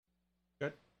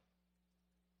Good.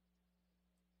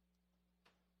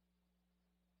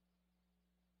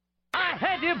 I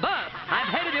hate you both.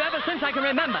 I've hated you ever since I can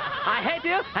remember. I hate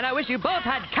you, and I wish you both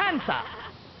had cancer.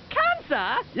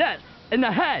 Cancer? Yes, in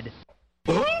the head.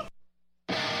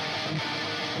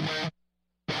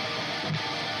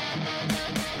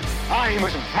 I'm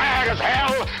as mad as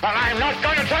hell, and I'm not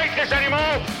going to take this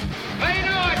anymore. Pay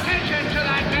no attention to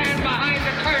that man behind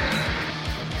the curtain.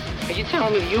 Are you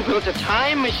telling me you built a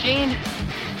time machine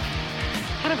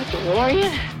out of a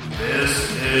DeLorean?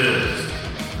 This is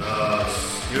the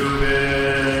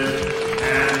Stupid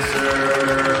Answer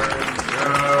Show.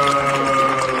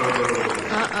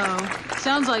 Uh-oh.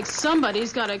 Sounds like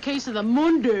somebody's got a case of the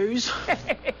Mondays.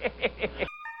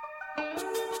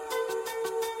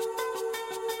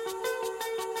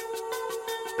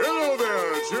 Hello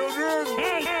there, children.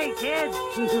 Hey, kids.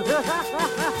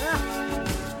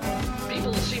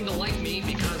 People seem to like me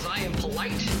because I am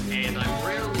polite and I'm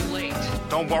rarely late.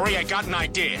 Don't worry, I got an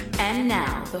idea. And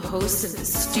now, the host of the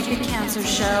Stupid Cancer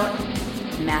Show,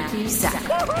 Matthew Zach.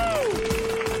 Not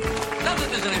that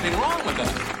there's anything wrong with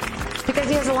that. Because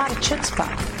he has a lot of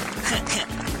chutzpah.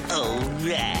 All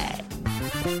right.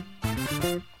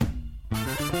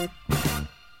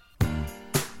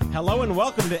 Hello and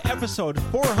welcome to episode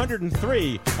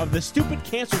 403 of the Stupid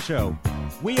Cancer Show.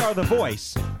 We are the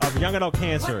voice of young adult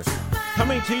cancer.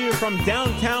 Coming to you from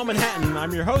downtown Manhattan,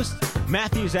 I'm your host,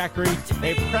 Matthew Zachary,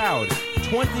 a proud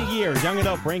 20-year young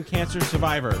adult brain cancer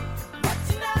survivor.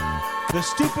 The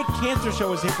Stupid Cancer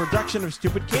Show is a production of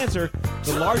Stupid Cancer,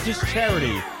 the largest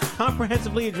charity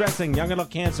comprehensively addressing young adult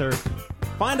cancer.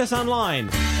 Find us online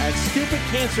at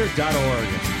stupidcancer.org.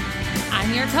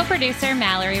 I'm your co-producer,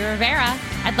 Mallory Rivera.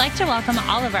 I'd like to welcome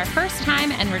all of our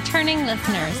first-time and returning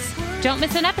listeners. Don't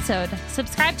miss an episode.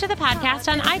 Subscribe to the podcast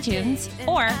on iTunes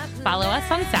or follow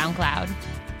us on SoundCloud.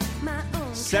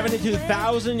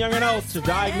 72,000 young adults are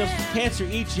diagnosed with cancer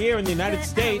each year in the United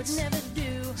States.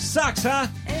 Sucks, huh?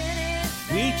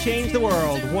 We change the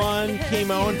world one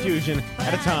chemo infusion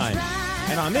at a time.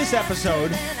 And on this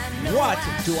episode, what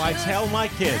do I tell my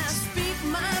kids?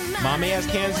 Mommy has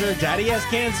cancer, daddy has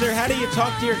cancer. How do you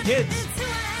talk to your kids?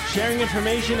 Sharing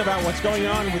information about what's going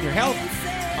on with your health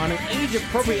on an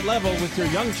age-appropriate level with your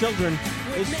young children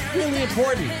is really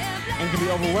important and can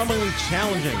be overwhelmingly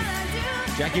challenging.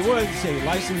 Jackie Woods, a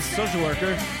licensed social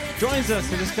worker, joins us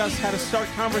to discuss how to start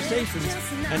conversations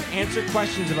and answer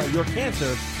questions about your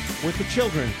cancer with the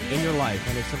children in your life.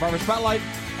 And a Survivor Spotlight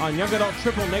on young adult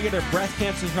triple-negative breast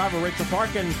cancer survivor Rachel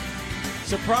Park and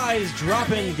surprise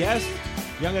drop-in guest,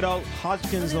 young adult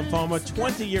Hodgkin's lymphoma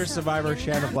 20-year survivor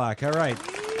Shannon Black. All right,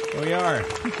 here we are.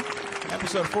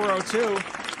 Episode 402.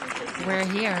 We're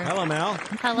here. Hello, Mal.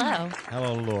 Hello.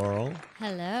 Hello, Laurel.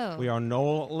 Hello. We are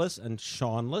Noel-less and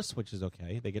Sean-less, which is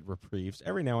okay. They get reprieves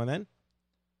every now and then.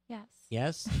 Yes.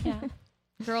 Yes? Yeah.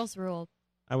 Girls rule.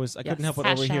 I couldn't help but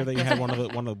overhear that you had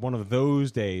one of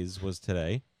those days was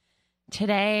today.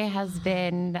 Today has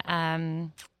been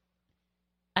a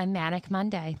manic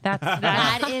Monday.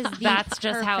 That is the that's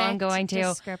just how I'm going to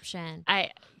description.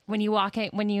 When you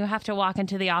have to walk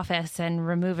into the office and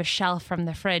remove a shelf from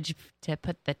the fridge to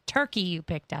put the turkey you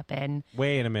picked up in.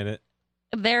 Wait a minute.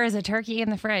 There is a turkey in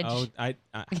the fridge. Oh, I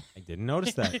didn't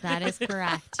notice that. That is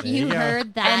correct. You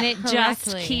heard that and it correctly.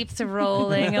 just keeps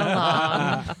rolling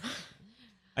along.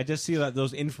 I just see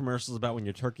those infomercials about when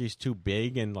your turkey's too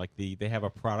big and like they have a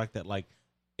product that like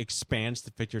expands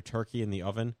to fit your turkey in the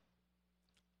oven.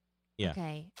 Yeah.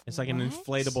 Okay. It's like an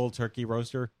inflatable turkey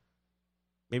roaster.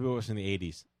 Maybe it was in the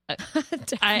 80s.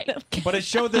 But it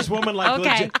showed this woman like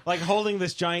legit, like holding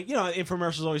this giant,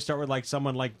 infomercials always start with like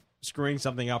someone like screwing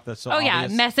something up that's so obvious. Yeah,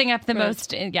 messing up the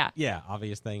most,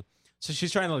 obvious thing. So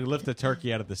she's trying to like lift the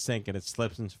turkey out of the sink and it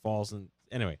slips and falls and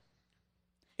anyway.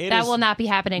 That will not be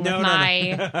happening with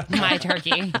my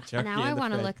turkey. Now I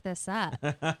want to look this up.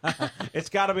 It's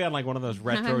got to be on like one of those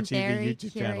retro I'm TV very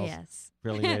YouTube curious. channels.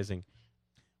 Really amazing.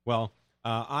 Well,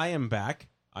 I am back.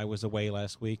 I was away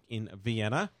last week in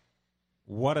Vienna.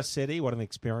 What a city. What an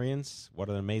experience. What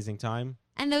an amazing time.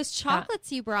 And those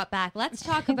chocolates you brought back. Let's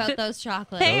talk about those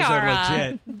chocolates. They Those are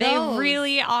legit. They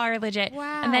really are legit.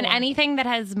 Wow. And then anything that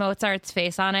has Mozart's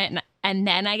face on it, and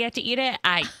then I get to eat it,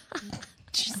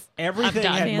 Everything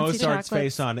had Fancy Mozart's chocolates.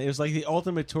 face on it. It was like the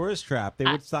ultimate tourist trap. They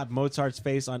would slap Mozart's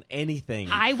face on anything.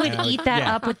 I would eat that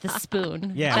up with the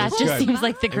spoon. Yeah, that it was just good. seems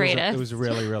like the greatest. It was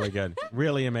really, really good.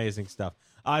 Really amazing stuff.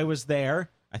 I was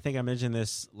there. I think I mentioned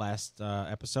this last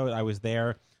episode. I was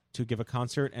there to give a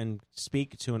concert and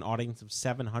speak to an audience of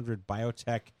 700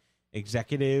 biotech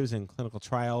executives and clinical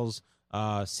trials,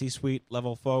 C-suite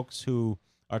level folks who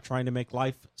are trying to make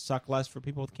life suck less for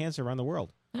people with cancer around the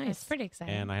world. Nice. Pretty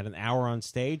exciting. And I had an hour on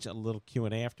stage, a little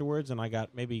Q&A afterwards, and I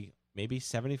got maybe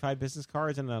 75 business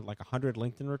cards and like 100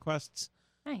 LinkedIn requests.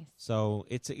 Nice. So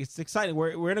it's exciting.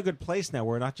 We're in a good place now.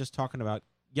 We're not just talking about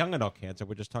young adult cancer.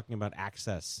 We're just talking about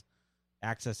access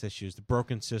issues, the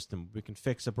broken system. We can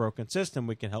fix a broken system.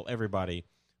 We can help everybody,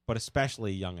 but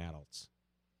especially young adults.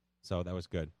 So that was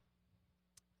good.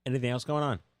 Anything else going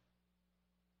on?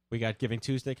 We got Giving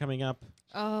Tuesday coming up.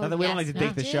 Oh, Not that we don't like to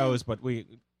take the do. shows, but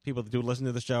people that do listen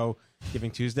to the show,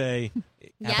 Giving Tuesday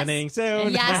happening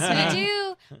soon. Yes, we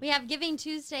do. We have Giving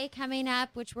Tuesday coming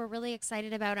up, which we're really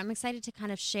excited about. I'm excited to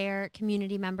kind of share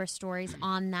community member stories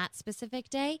on that specific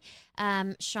day.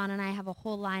 Sean and I have a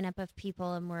whole lineup of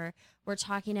people, and we're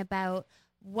talking about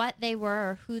what they were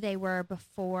or who they were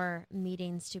before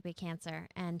meeting Stupid Cancer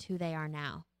and who they are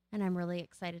now. And I'm really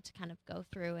excited to kind of go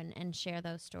through and share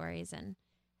those stories and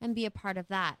be a part of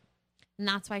that. And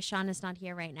that's why Sean is not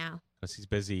here right now. Because he's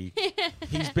busy.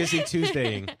 He's busy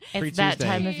Tuesdaying. It's that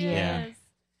time of year. Yeah.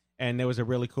 And there was a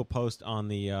really cool post on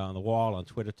the wall on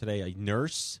Twitter today. A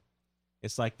nurse.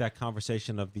 It's like that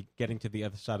conversation of the getting to the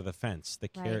other side of the fence. The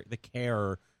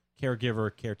caregiver,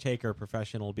 caretaker,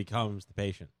 professional becomes the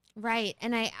patient. Right.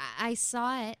 And I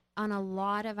saw it on a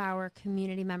lot of our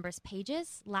community members'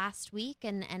 pages last week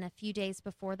and a few days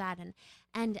before that.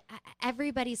 And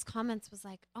everybody's comments was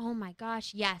like, oh my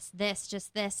gosh, yes, this,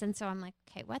 just this. And so I'm like,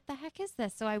 okay, what the heck is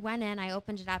this? So I went in, I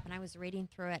opened it up, and I was reading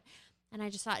through it. And I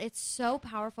just thought it's so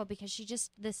powerful because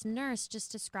this nurse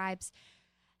just describes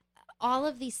all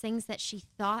of these things that she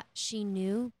thought she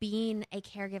knew, being a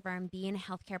caregiver and being a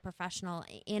healthcare professional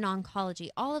in oncology,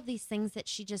 all of these things that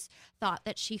she just thought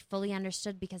that she fully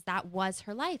understood because that was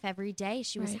her life. Every day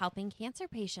she was helping cancer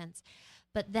patients.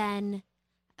 But then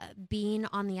being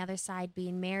on the other side,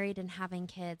 being married and having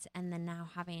kids, and then now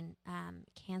having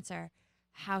cancer,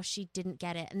 how she didn't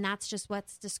get it. And that's just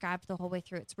what's described the whole way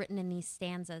through. It's written in these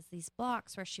stanzas, these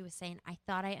blocks where she was saying, I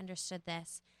thought I understood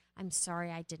this. I'm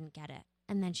sorry I didn't get it.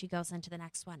 And then she goes into the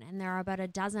next one. And there are about a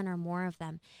dozen or more of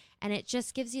them. And it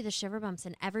just gives you the shiver bumps.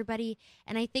 And everybody,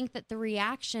 and I think that the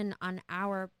reaction on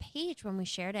our page when we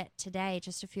shared it today,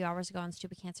 just a few hours ago on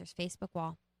Stupid Cancer's Facebook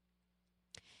wall,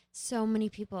 so many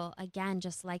people, again,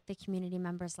 just like the community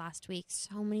members last week,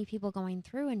 so many people going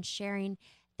through and sharing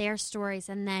their stories.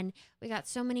 And then we got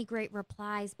so many great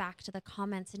replies back to the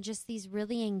comments and just these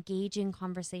really engaging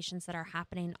conversations that are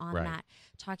happening on that,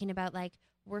 talking about like,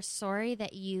 we're sorry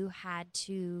that you had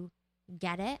to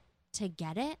get it to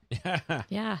get it.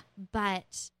 Yeah.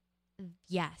 But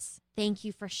yes, thank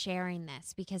you for sharing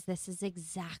this because this is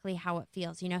exactly how it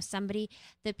feels. You know,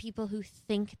 the people who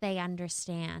think they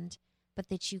understand, but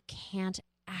that you can't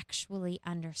actually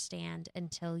understand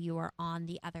until you are on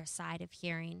the other side of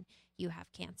hearing you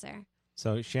have cancer.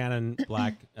 So Shannon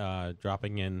Black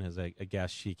dropping in as a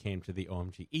guest. She came to the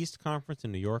OMG East conference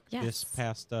in New York this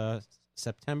past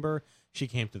September. She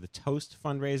came to the Toast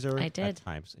fundraiser at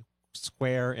Times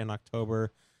Square in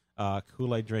October.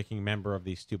 Kool-Aid drinking member of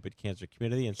the Stupid Cancer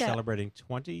community and celebrating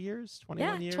 20 years,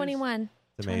 21 years? 21.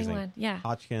 It's amazing. 21, yeah.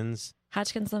 Hodgkin's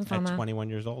lymphoma. At 21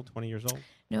 years old, 20 years old?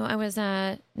 No, I was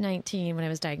 19 when I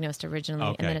was diagnosed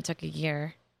originally, and then it took a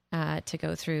year to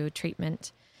go through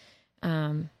treatment.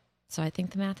 So I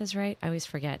think the math is right. I always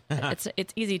forget.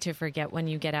 It's easy to forget when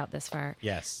you get out this far.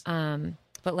 Yes.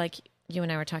 But like you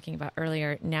and I were talking about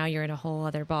earlier, now you're in a whole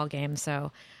other ball game.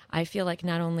 So I feel like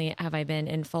not only have I been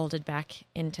enfolded back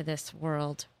into this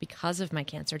world because of my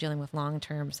cancer, dealing with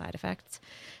long-term side effects,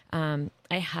 I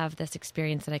have this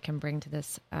experience that I can bring to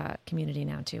this community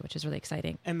now too, which is really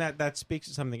exciting. And that speaks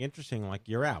to something interesting, like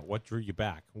you're out. What drew you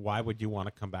back? Why would you want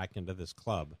to come back into this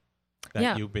club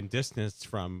that you've been distanced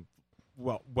from,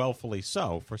 willfully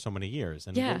so, for so many years?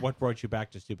 And what brought you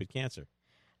back to Stupid Cancer?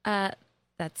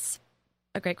 That's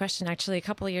a great question. Actually, a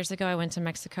couple of years ago, I went to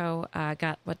Mexico,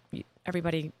 got what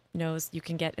everybody knows you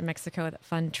can get in Mexico, that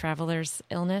fun traveler's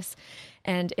illness.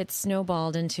 And it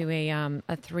snowballed into a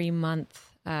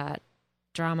 3-month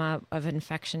drama of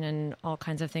infection and all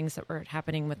kinds of things that were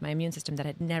happening with my immune system that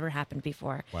had never happened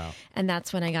before. Wow. And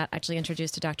that's when I got actually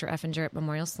introduced to Dr. Effinger at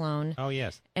Memorial Sloan. Oh,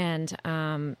 yes. And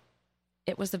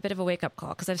it was a bit of a wake-up call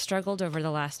because I've struggled over the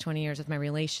last 20 years with my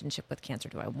relationship with cancer.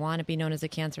 Do I want to be known as a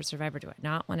cancer survivor? Do I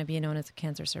not want to be known as a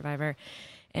cancer survivor?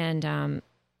 And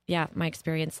my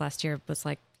experience last year was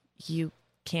like, you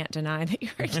can't deny that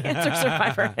you're a cancer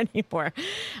survivor anymore.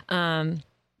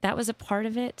 That was a part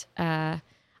of it.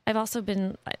 I I've also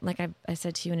been, like I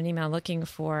said to you in an email, looking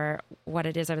for what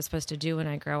it is I was supposed to do when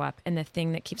I grow up. And the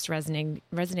thing that keeps resonating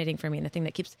for me, and the thing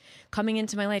that keeps coming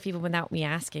into my life, even without me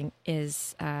asking,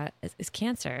 is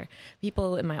cancer.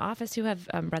 People in my office who have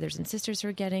brothers and sisters who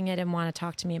are getting it and want to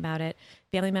talk to me about it.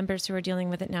 Family members who are dealing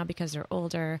with it now because they're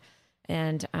older.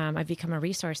 And I've become a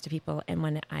resource to people. And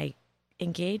when I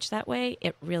engage that way,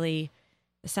 it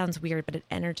sounds weird, but it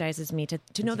energizes me to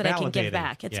know that I can give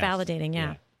back. It's validating,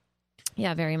 yeah.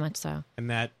 Yeah, very much so. And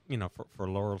that, for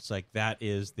Laurel's sake, that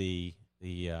is the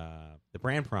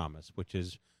brand promise, which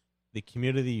is the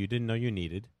community you didn't know you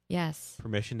needed. Yes.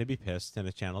 Permission to be pissed and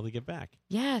a channel to give back.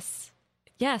 Yes.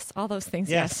 Yes, all those things.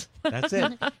 Yes. That's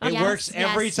it. It works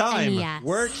every time. Yes.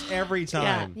 Works every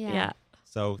time. Yeah.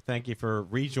 So thank you for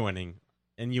rejoining.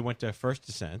 And you went to First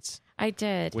Descents. I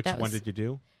did. Which one did you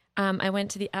do? I went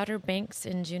to the Outer Banks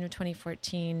in June of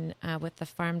 2014 with the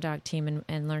Farm Dog team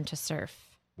and learned to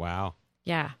surf. Wow.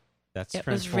 Yeah. That's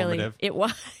transformative. It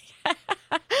was.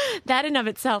 That in of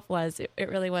itself was. It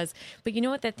really was. But you know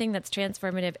what? That thing that's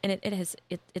transformative, and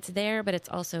it's there, but it's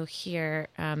also here,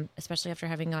 especially after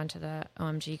having gone to the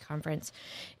OMG conference,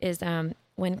 is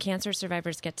when cancer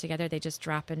survivors get together, they just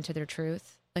drop into their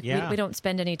truth. Like we don't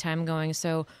spend any time going,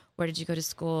 so where did you go to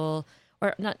school?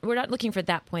 Or not, we're not looking for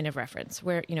that point of reference.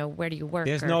 Where do you work?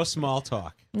 There's no small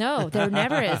talk. No, there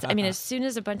never is. I mean, as soon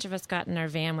as a bunch of us got in our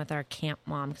van with our camp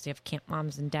mom, because we have camp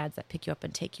moms and dads that pick you up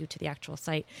and take you to the actual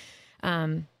site.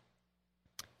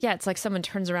 It's like someone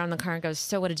turns around in the car and goes,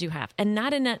 "So what did you have?" And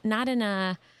not in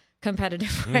a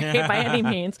competitive way by any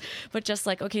means, but just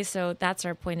like, okay, so that's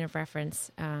our point of reference,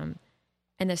 and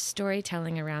the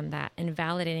storytelling around that and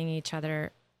validating each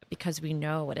other because we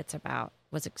know what it's about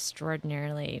was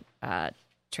extraordinarily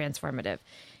transformative.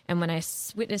 And when I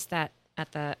witnessed that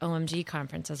at the OMG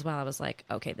conference as well, I was like,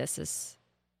 okay, these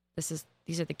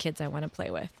are the kids I want to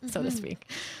play with, so to speak.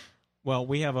 Well,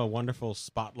 we have a wonderful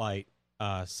spotlight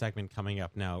segment coming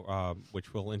up now,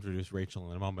 which we'll introduce Rachel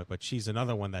in a moment, but she's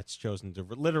another one that's chosen to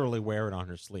literally wear it on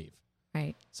her sleeve.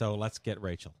 Right. So let's get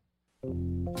Rachel.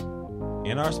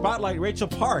 In our spotlight, Rachel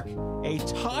Park, a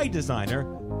tie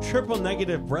designer,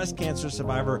 triple-negative breast cancer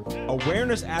survivor,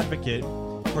 awareness advocate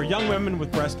for young women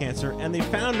with breast cancer, and the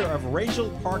founder of Rachel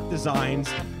Park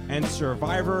Designs and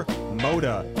Survivor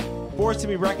Moda. Force to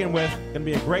be reckoned with. Going to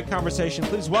be a great conversation.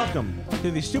 Please welcome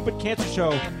to the Stupid Cancer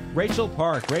Show, Rachel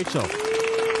Park. Rachel.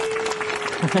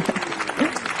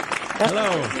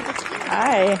 Hello.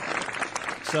 Hi.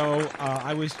 So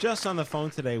I was just on the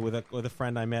phone today with a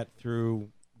friend I met through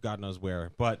God knows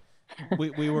where, but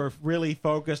we were really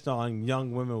focused on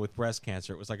young women with breast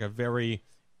cancer. It was like a very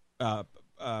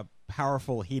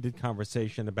powerful, heated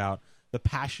conversation about the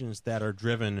passions that are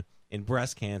driven in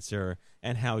breast cancer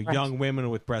and how young women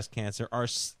with breast cancer are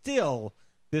still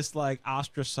this like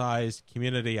ostracized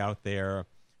community out there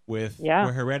with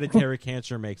where hereditary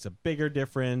cancer makes a bigger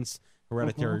difference.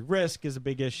 Hereditary risk is a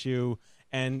big issue.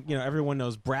 And, everyone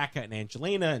knows BRCA and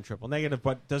Angelina and triple negative,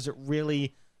 but does it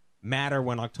really matter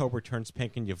when October turns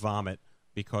pink and you vomit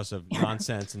because of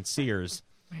nonsense and Sears?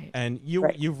 Right. And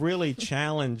you've really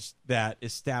challenged that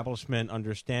establishment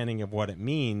understanding of what it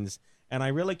means. And I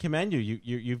really commend you.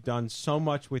 You've done so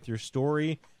much with your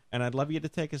story, and I'd love you to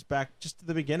take us back just to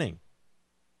the beginning.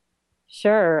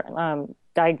 Sure.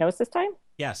 Diagnosis time?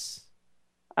 Yes.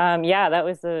 That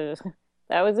was a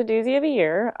doozy of a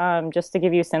year. Just to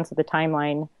give you a sense of the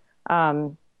timeline,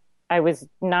 I was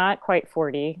not quite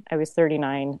 40. I was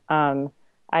 39.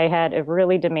 I had a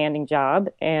really demanding job,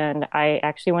 and I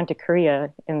actually went to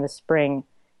Korea in the spring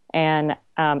and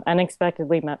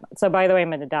unexpectedly met. So, by the way,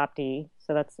 I'm an adoptee,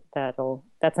 so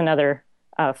that's another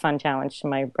fun challenge to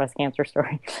my breast cancer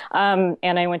story. And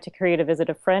I went to Korea to visit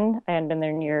a friend. I hadn't been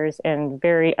there in years, and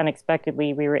very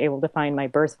unexpectedly, we were able to find my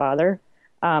birth father.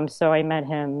 So I met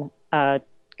him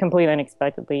completely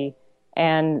unexpectedly,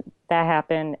 and that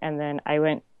happened. And then I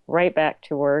went right back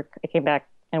to work. I came back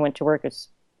and went to work. It was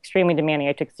extremely demanding.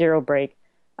 I took zero break.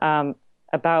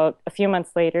 About a few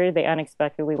months later, they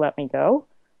unexpectedly let me go.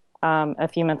 A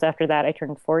few months after that, I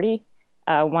turned 40.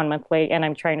 1 month late, and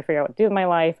I'm trying to figure out what to do with my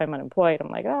life. I'm unemployed. I'm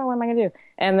like, what am I going to do?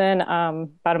 And then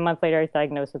about a month later, I was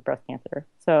diagnosed with breast cancer.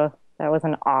 So that was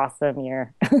an awesome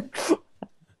year.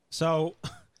 So,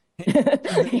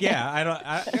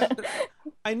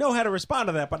 I know how to respond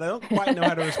to that, but I don't quite know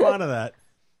how to respond to that.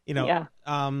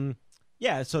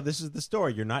 So this is the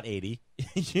story. You're not 80.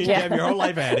 You have your whole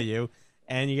life ahead of you,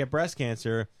 and you get breast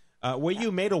cancer. Were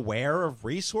you made aware of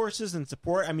resources and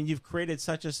support? I mean, you've created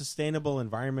such a sustainable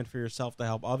environment for yourself to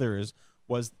help others.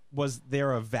 Was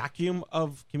there a vacuum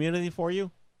of community for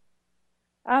you?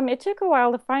 It took a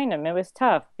while to find them. It was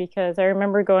tough because I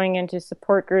remember going into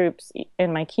support groups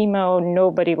in my chemo.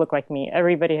 Nobody looked like me.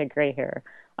 Everybody had gray hair.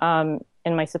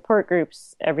 In my support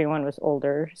groups, everyone was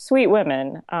older, sweet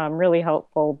women, really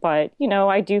helpful. But,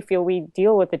 I do feel we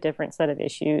deal with a different set of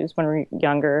issues when we're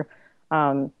younger.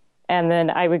 And then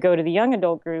I would go to the young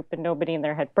adult group and nobody in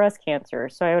there had breast cancer.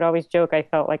 So I would always joke I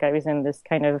felt like I was in this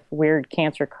kind of weird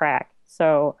cancer crack.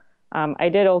 So I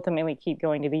did ultimately keep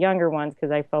going to the younger ones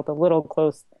because I felt a little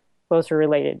closer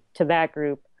related to that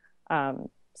group. And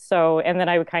then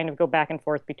I would kind of go back and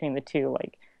forth between the two.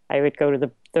 Like I would go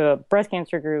to the breast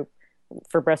cancer group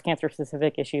for breast cancer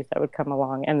specific issues that would come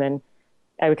along. And then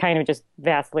I would kind of just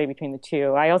vacillate between the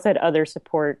two. I also had other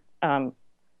support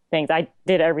things. I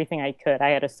did everything I could. I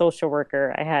had a social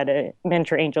worker. I had a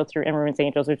mentor angel through Immerman's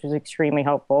Angels, which was extremely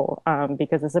helpful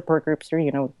because the support groups are,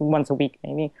 once a week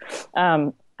maybe.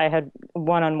 I had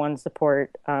one-on-one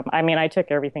support. I took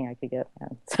everything I could get,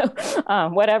 man. So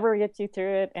whatever gets you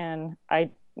through it. And I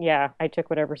took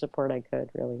whatever support I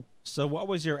could, really. So what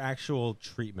was your actual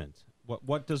treatment?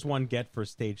 What does one get for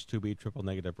stage 2B triple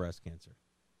negative breast cancer?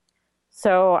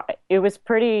 So it was a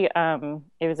pretty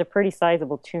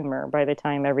sizable tumor by the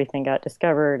time everything got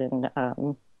discovered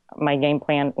and my game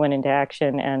plan went into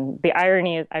action. And the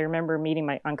irony is I remember meeting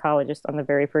my oncologist on the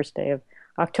very first day of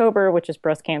October, which is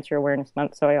Breast Cancer Awareness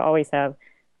Month. So I always have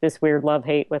this weird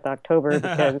love-hate with October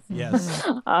because yes.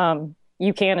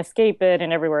 You can't escape it.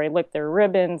 And everywhere I look, there are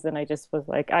ribbons. And I just was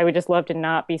like, I would just love to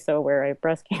not be so aware I have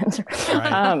breast cancer.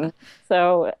 Right.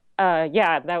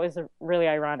 That was really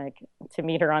ironic to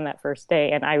meet her on that first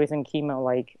day. And I was in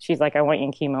chemo, she's like, I want you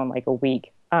in chemo in a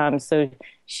week. So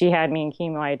she had me in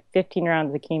chemo. I had 15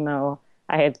 rounds of chemo.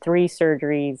 I had 3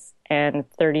 surgeries and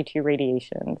 32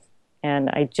 radiations. And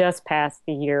I just passed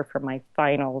the year for my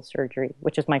final surgery,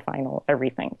 which is my final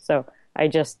everything. So I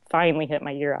just finally hit my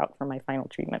year out for my final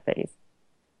treatment phase.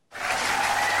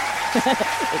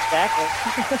 Exactly.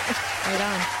 Right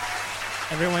on.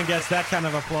 Everyone gets that kind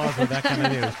of applause with that kind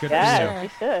of news. Good for you. Yeah, you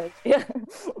should. Yeah.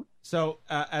 So,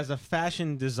 as a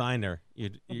fashion designer,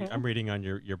 I'm reading on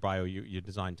your bio, you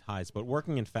design ties, but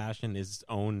working in fashion is its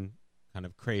own kind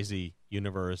of crazy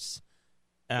universe.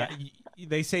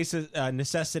 They say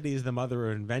necessity is the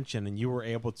mother of invention, and you were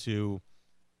able to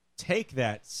take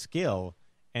that skill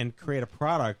and create a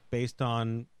product based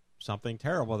on something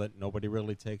terrible that nobody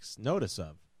really takes notice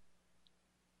of.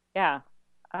 Yeah.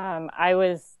 I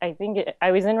was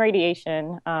in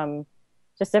radiation.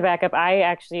 Just to back up, I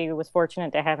actually was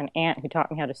fortunate to have an aunt who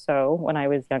taught me how to sew when I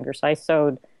was younger. So I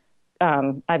sewed.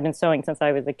 I've been sewing since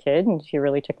I was a kid, and she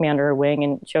really took me under her wing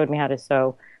and showed me how to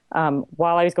sew.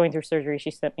 While I was going through surgery,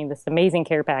 she sent me this amazing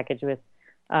care package with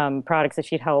products that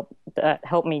she'd help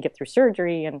me get through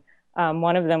surgery. And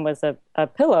one of them was a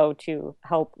pillow to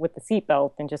help with the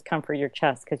seatbelt and just comfort your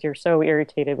chest because you're so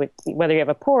irritated with whether you have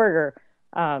a port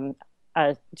or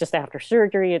just after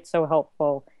surgery. It's so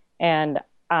helpful. And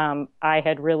I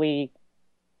had really,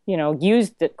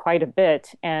 used it quite a bit.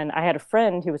 And I had a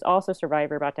friend who was also a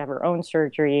survivor about to have her own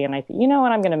surgery. And I thought,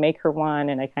 I'm going to make her one.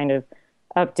 And I kind of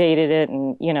updated it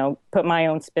and, put my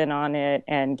own spin on it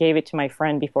and gave it to my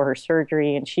friend before her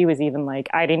surgery. And she was even like,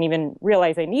 I didn't even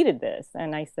realize I needed this.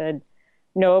 And I said,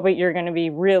 no, but you're going to be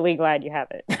really glad you have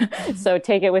it. So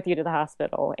take it with you to the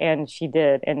hospital. And she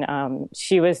did. And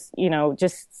she was,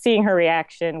 just seeing her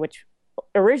reaction, which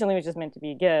originally was just meant to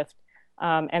be a gift.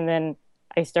 And then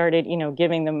I started,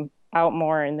 giving them out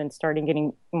more and then starting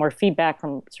getting more feedback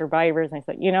from survivors. And I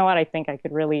thought, you know what, I think I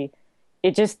could really,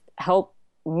 it just helped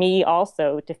me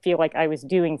also to feel like I was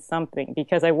doing something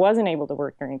because I wasn't able to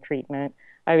work during treatment.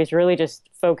 I was really just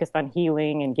focused on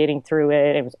healing and getting through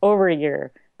it. It was over a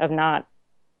year of not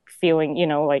feeling,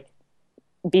 like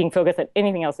being focused on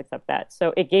anything else except that.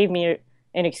 So it gave me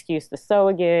an excuse to sew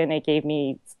again. It gave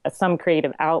me some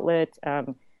creative outlet.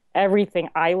 Everything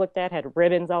I looked at had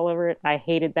ribbons all over it. I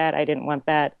hated that. I didn't want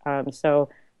that. So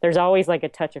there's always a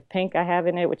touch of pink I have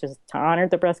in it, which is to honor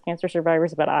the breast cancer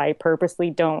survivors, but I purposely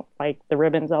don't like the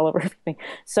ribbons all over everything.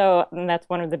 So that's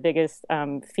one of the biggest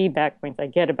feedback points I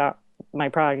get about my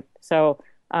product. So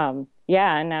and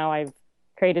now I've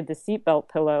created the seatbelt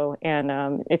pillow,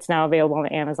 and it's now available on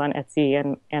Amazon,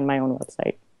 Etsy, and my own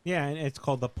website. Yeah, and it's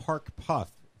called the Park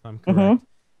Puff, if I'm correct. Mm-hmm.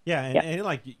 Yeah,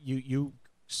 and you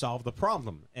solve the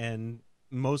problem, and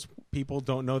most people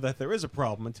don't know that there is a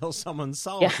problem until someone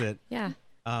solves it. Yeah.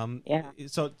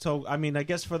 So I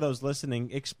guess for those listening,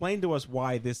 explain to us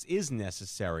why this is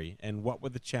necessary and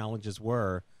what the challenges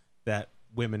were that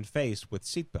women face with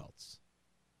seatbelts.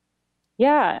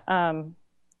 Yeah,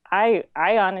 I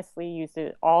honestly used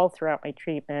it all throughout my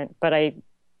treatment, but I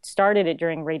started it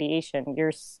during radiation.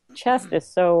 Your chest is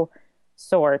so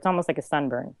sore. It's almost like a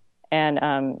sunburn.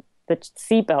 And the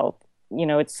seatbelt,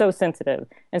 it's so sensitive.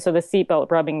 And so the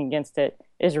seatbelt rubbing against it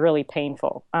is really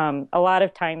painful. A lot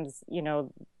of times,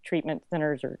 treatment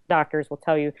centers or doctors will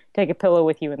tell you, take a pillow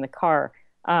with you in the car.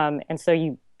 And so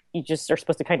you just are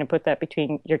supposed to kind of put that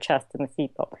between your chest and the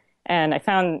seatbelt. And I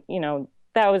found,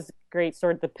 that was great.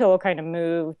 Sort of the pillow kind of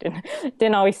moved and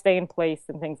didn't always stay in place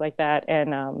and things like that.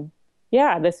 And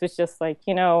this was just like,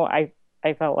 I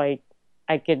felt like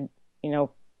I could,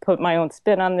 put my own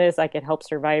spin on this. I could help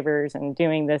survivors and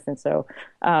doing this. And so,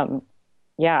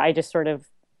 I just sort of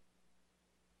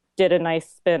did a nice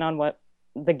spin on what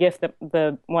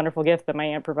the wonderful gift that my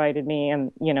aunt provided me,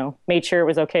 and, made sure it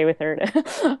was okay with her to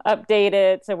update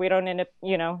it so we don't end up,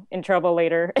 in trouble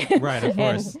later. Right, of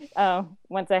course. And,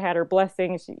 once I had her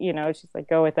blessing, she's like,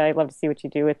 go with it. I'd love to see what you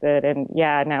do with it. And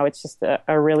now it's just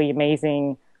a really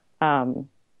amazing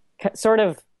sort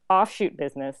of offshoot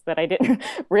business that I didn't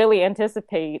really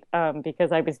anticipate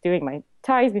because I was doing my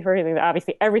ties before everything.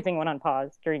 Obviously, everything went on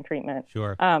pause during treatment.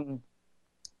 Sure.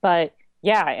 But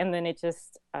yeah, and then it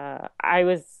just,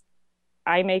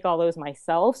 I make all those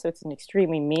myself. So it's an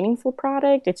extremely meaningful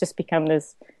product. It's just become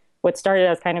what started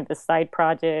as kind of this side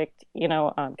project,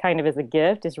 kind of as a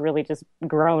gift, is really just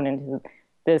grown into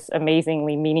this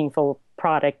amazingly meaningful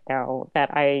product now that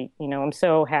I'm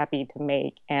so happy to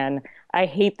make. And I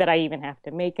hate that I even have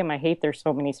to make them. I hate there's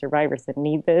so many survivors that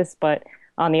need this. But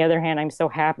on the other hand, I'm so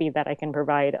happy that I can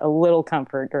provide a little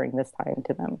comfort during this time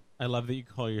to them. I love that you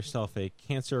call yourself a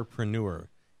cancerpreneur.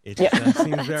 It Yeah. Seems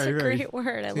That's very, a very, great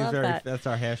word. I seems love very, that. That's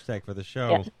our hashtag for the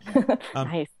show. Yeah.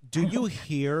 Nice. Do you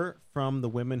hear from the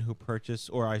women who purchase,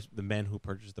 or the men who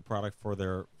purchase the product for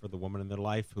the woman in their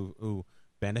life who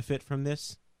benefit from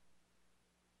this?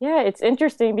 Yeah, it's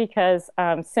interesting because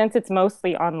since it's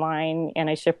mostly online and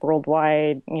I ship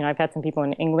worldwide, I've had some people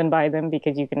in England buy them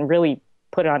because you can really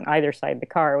put it on either side of the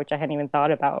car, which I hadn't even thought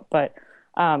about. But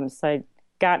so I've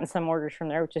gotten some orders from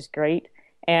there, which is great.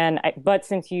 But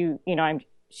since I'm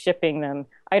shipping them,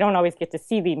 I don't always get to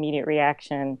see the immediate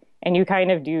reaction, and you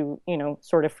kind of do,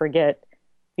 sort of forget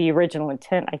the original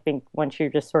intent. I think once you're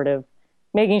just sort of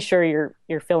making sure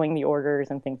you're filling the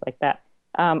orders and things like that.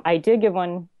 I did give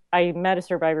one. I met a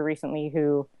survivor recently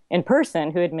in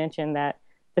person who had mentioned that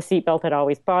the seatbelt had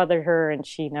always bothered her, and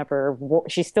she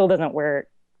still doesn't wear it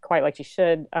quite like she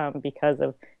should because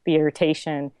of the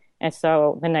irritation. And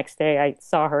so the next day I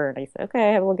saw her and I said, okay,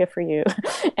 I have a little gift for you.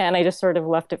 And I just sort of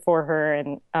left it for her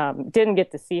and didn't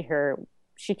get to see her.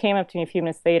 She came up to me a few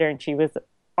minutes later and she was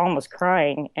almost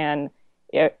crying. And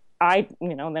then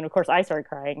of course I started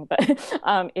crying, but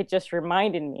it just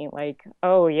reminded me like,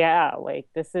 oh yeah, like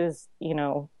this is,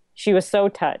 she was so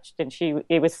touched and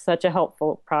it was such a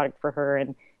helpful product for her.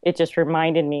 And it just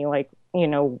reminded me like,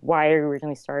 why I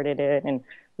originally started it and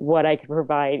what I could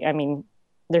provide. I mean,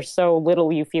 there's so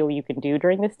little you feel you can do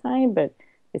during this time, but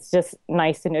it's just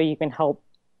nice to know you can help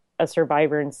a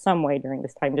survivor in some way during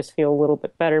this time, just feel a little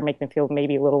bit better, make them feel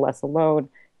maybe a little less alone,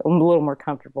 a little more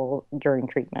comfortable during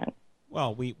treatment.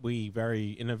 Well, we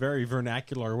in a very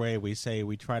vernacular way, we say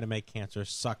we try to make cancer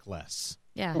suck less.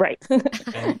 Yeah. Right.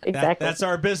 Exactly. That's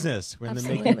our business. We're in the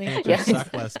making cancer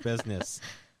suck less business.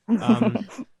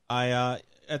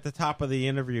 At the top of the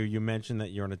interview, you mentioned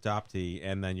that you're an adoptee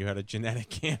and then you had a genetic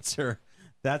cancer.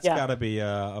 That's got to be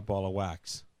a ball of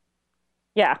wax.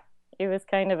 Yeah, it was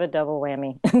kind of a double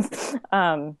whammy.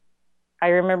 I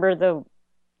remember the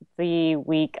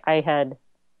week I had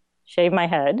shaved my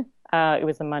head. It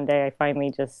was a Monday. I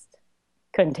finally just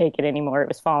couldn't take it anymore. It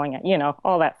was falling out,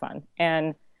 all that fun.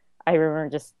 And I remember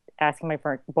just asking my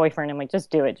boyfriend, I'm like, just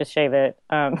do it, just shave it.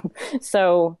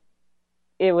 So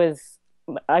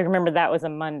I remember that was a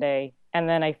Monday. And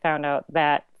then I found out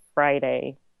that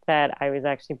Friday that I was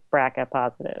actually BRCA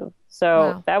positive.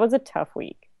 So That was a tough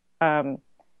week. And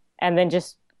then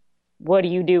just what do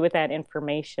you do with that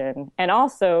information? And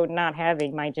also not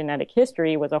having my genetic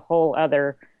history was a whole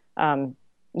other,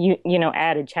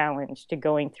 added challenge to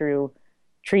going through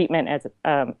treatment as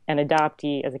an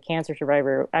adoptee, as a cancer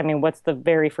survivor. I mean, what's the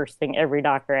very first thing every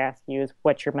doctor asks you is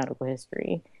what's your medical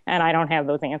history? And I don't have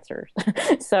those answers.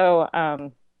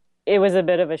 So it was a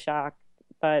bit of a shock,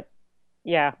 but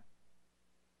yeah.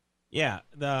 Yeah,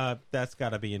 that's got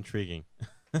to be intriguing.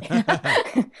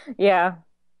 Yeah.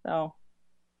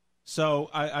 So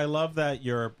I love that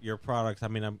your products. I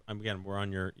mean, again, we're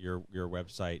on your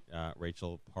website,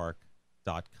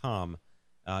 rachelpark.com.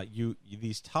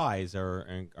 These ties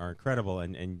are incredible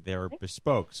and they're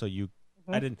bespoke. So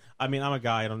I'm a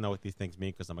guy. I don't know what these things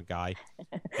mean because I'm a guy,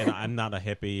 and I'm not a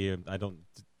hippie. I don't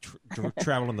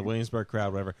travel in the Williamsburg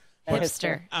crowd, whatever.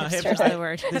 Hipster. Hipster's the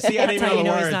word. See, I didn't That's how know you the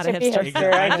know words. he's not a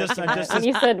hipster. I'm just When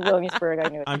you said Williamsburg, I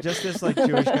knew it. I'm just this like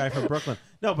Jewish guy from Brooklyn.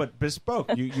 No, but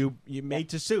bespoke. You made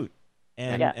to suit,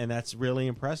 and that's really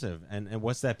impressive. And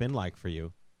what's that been like for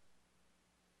you?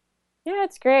 Yeah,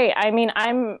 it's great. I mean,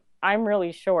 I'm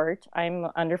really short. I'm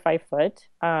under 5 foot.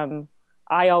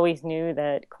 I always knew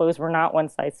that clothes were not one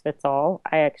size fits all.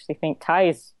 I actually think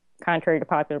ties, contrary to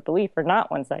popular belief, are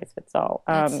not one size fits all.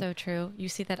 That's so true. You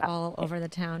see that all over the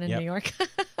town in New York.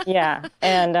 Yeah,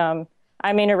 and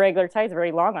I mean, a regular tie is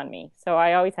very long on me, so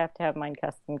I always have to have mine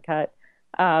custom cut.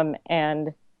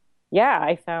 And yeah,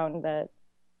 I found that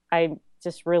I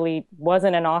just really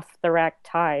wasn't an off the rack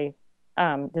tie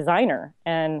designer,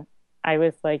 and I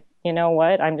was like, you know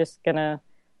what?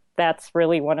 That's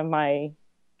really one of my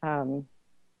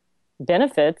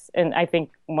benefits. And I think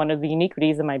one of the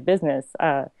uniquities of my business,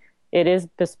 it is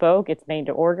bespoke. It's made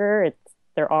to order.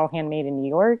 They're all handmade in New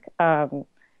York. I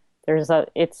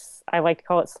like to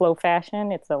call it slow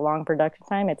fashion. It's a long production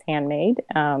time. It's handmade.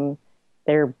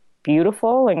 They're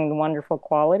beautiful and wonderful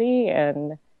quality.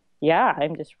 And yeah,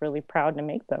 I'm just really proud to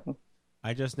make them.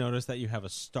 I just noticed that you have a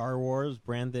Star Wars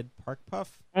branded Park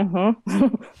Puff.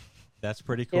 Mm-hmm. That's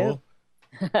pretty cool.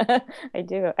 I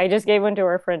do. I just gave one to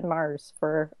our friend Mars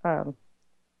for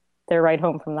their ride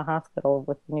home from the hospital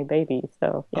with the new baby.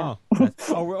 So yeah.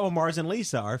 Mars and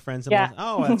Lisa, our friends. Yeah.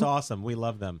 Oh, that's awesome. We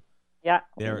love them. Yeah.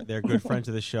 They're good friends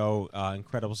of the show.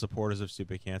 Incredible supporters of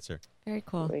Stupid Cancer. Very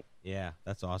cool. Yeah,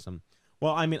 that's awesome.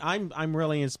 Well, I mean, I'm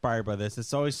really inspired by this.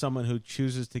 It's always someone who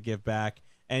chooses to give back.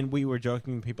 And we were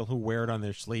joking people who wear it on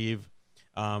their sleeve.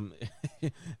 Shannon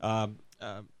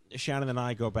and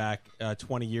I go back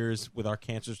 20 years with our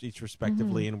cancers each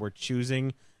respectively, and we're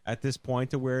choosing at this point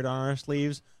to wear it on our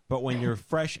sleeves. But when you're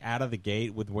fresh out of the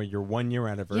gate with your 1 year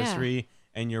anniversary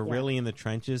and you're really in the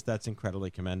trenches, that's incredibly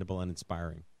commendable and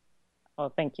inspiring. Oh,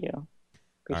 thank you.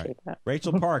 Appreciate that.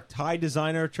 Rachel Park, tie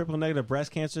designer, triple negative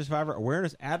breast cancer survivor,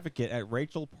 awareness advocate at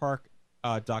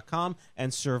rachelpark.com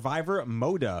and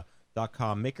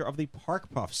survivormoda.com, maker of the Park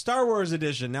Puff Star Wars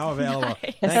edition, now available.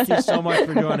 Nice. Thank you so much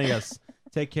for joining us.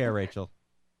 Take care, Rachel.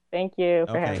 Thank you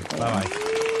for having me. Bye-bye.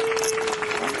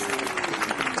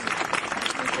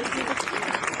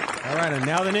 All right, and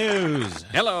now the news.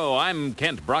 Hello, I'm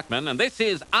Kent Brockman, and this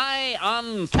is Eye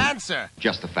on Cancer.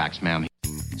 Just the facts, ma'am.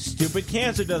 Stupid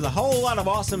Cancer does a whole lot of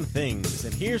awesome things,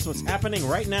 and here's what's happening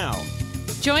right now.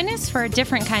 Join us for a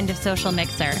different kind of social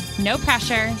mixer. No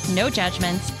pressure, no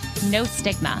judgments, no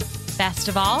stigma. Best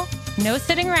of all, no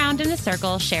sitting around in a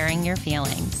circle sharing your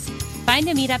feelings. Find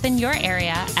a meetup in your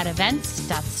area at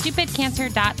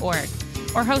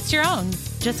events.stupidcancer.org or host your own.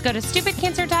 Just go to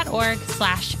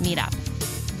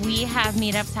stupidcancer.org/meetup. We have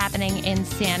meetups happening in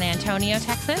San Antonio,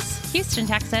 Texas, Houston,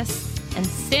 Texas, and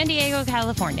San Diego,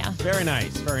 California. Very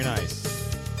nice, very nice.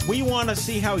 We want to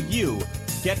see how you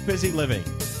get busy living.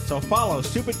 So follow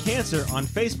Stupid Cancer on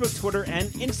Facebook, Twitter, and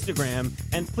Instagram.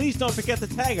 And please don't forget to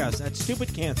tag us at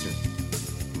Stupid Cancer.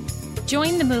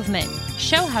 Join the movement.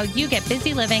 Show how you get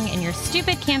busy living in your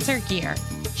Stupid Cancer gear.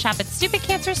 Shop at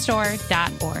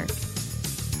stupidcancerstore.org.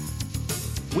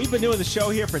 We've been doing the show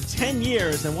here for 10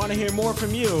 years and want to hear more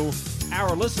from you,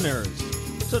 our listeners.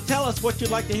 So tell us what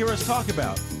you'd like to hear us talk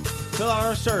about. Fill out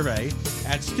our survey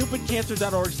at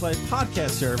stupidcancer.org/podcast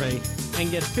survey and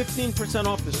get 15%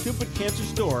 off the Stupid Cancer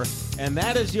store. And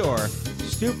that is your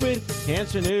Stupid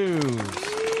Cancer News.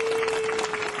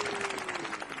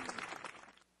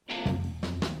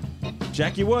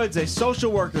 Jackie Woods, a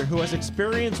social worker who has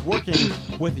experience working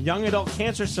with young adult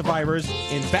cancer survivors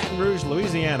in Baton Rouge,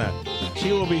 Louisiana.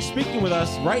 She will be speaking with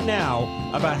us right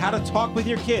now about how to talk with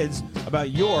your kids about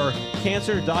your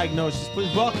cancer diagnosis.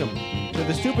 Please welcome to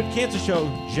the Stupid Cancer Show,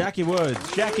 Jackie Woods.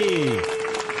 Jackie.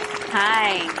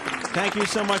 Hi. Thank you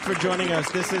so much for joining us.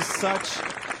 This is such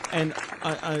an,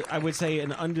 I would say,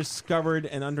 an undiscovered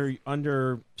and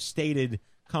understated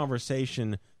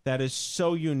conversation that is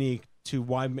so unique to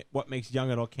what makes young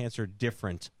adult cancer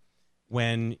different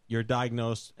when you're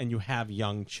diagnosed and you have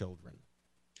young children.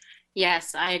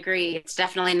 Yes, I agree. It's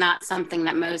definitely not something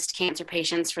that most cancer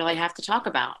patients really have to talk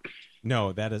about.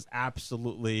 No, that is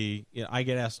absolutely, I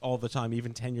get asked all the time,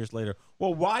 even 10 years later,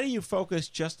 well, why do you focus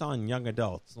just on young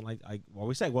adults? And I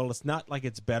always say, well, it's not like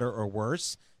it's better or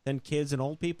worse than kids and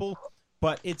old people,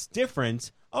 but it's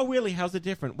different. Oh, really? How's it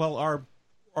different? Well, our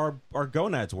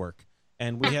gonads work.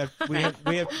 And we have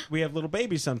little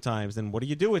babies sometimes, and what do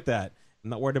you do with that? I'm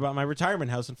not worried about my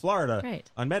retirement house in Florida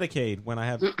on Medicaid when I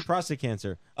have prostate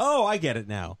cancer. Oh, I get it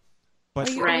now.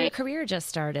 But your career just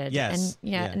started. Yes.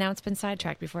 And now it's been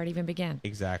sidetracked before it even began.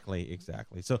 Exactly.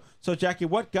 So Jackie,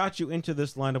 what got you into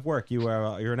this line of work?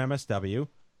 You're an MSW.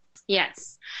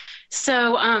 Yes.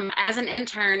 So, as an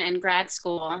intern in grad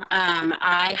school,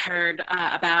 I heard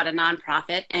about a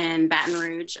nonprofit in Baton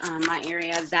Rouge, my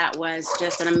area, that was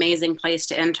just an amazing place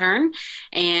to intern.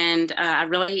 And I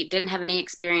really didn't have any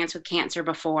experience with cancer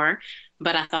before,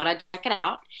 but I thought I'd check it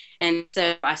out. And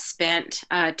so I spent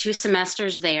 2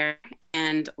 semesters there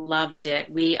and loved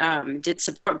it. We did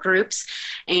support groups,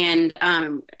 and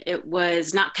it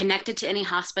was not connected to any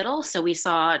hospital. So we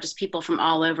saw just people from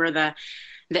all over the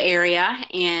area.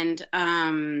 And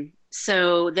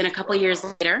so then a couple of years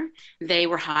later, they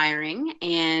were hiring,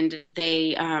 and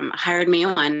they hired me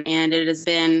on. And it has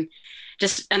been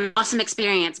just an awesome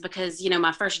experience because, you know,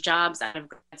 my first jobs out of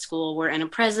grad school were in a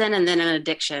prison and then in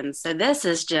addiction. So this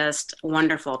is just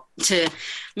wonderful to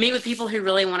meet with people who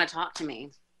really want to talk to me.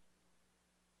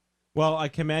 Well, I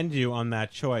commend you on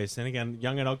that choice. And again,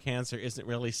 young adult cancer isn't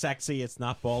really sexy. It's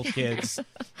not bald kids.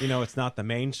 You know, it's not the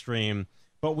mainstream.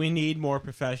 But we need more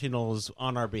professionals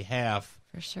on our behalf,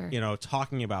 for sure, you know,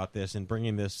 talking about this and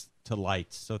bringing this to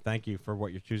light. So thank you for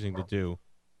what you're choosing to do.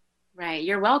 Right.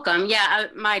 You're welcome. Yeah.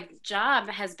 My job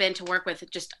has been to work with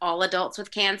just all adults with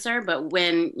cancer. But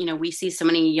when, you know, we see so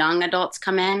many young adults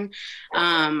come in,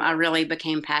 I really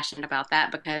became passionate about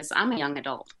that because I'm a young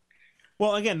adult.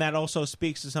 Well, again, that also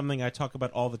speaks to something I talk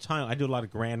about all the time. I do a lot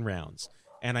of grand rounds,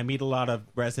 and I meet a lot of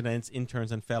residents,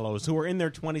 interns, and fellows who are in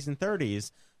their 20s and 30s.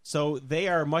 So they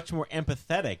are much more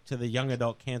empathetic to the young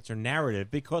adult cancer narrative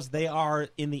because they are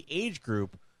in the age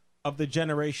group of the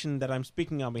generation that I'm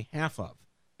speaking on behalf of.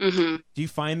 Mm-hmm. Do you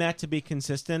find that to be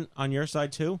consistent on your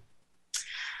side too?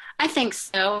 I think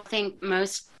so. I think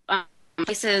most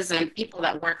places and people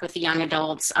that work with the young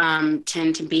adults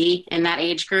tend to be in that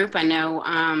age group. I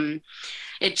know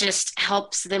it just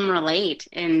helps them relate.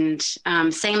 And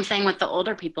same thing with the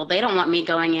older people. They don't want me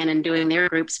going in and doing their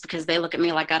groups because they look at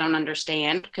me like I don't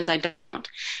understand, because I don't.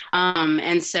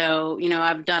 And so, you know,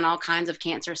 I've done all kinds of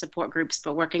cancer support groups,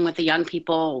 but working with the young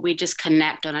people, we just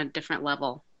connect on a different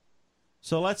level.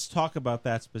 So let's talk about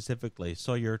that specifically.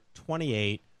 So you're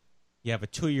 28, you have a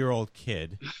 2-year-old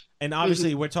kid, and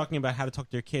obviously we're talking about how to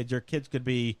talk to your kids. Your kids could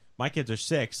be, my kids are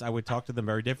 6. I would talk to them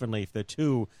very differently. If they're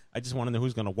 2, I just want to know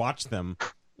who's going to watch them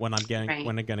when I'm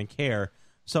getting care.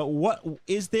 So what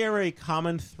is there a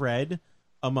common thread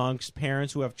amongst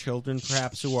parents who have children,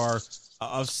 perhaps who are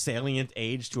of salient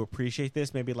age to appreciate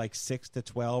this, maybe like 6 to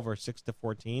 12 or 6 to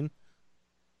 14?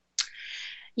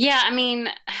 Yeah, I mean,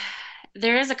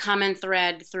 there is a common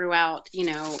thread throughout, you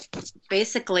know,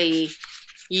 basically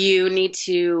you need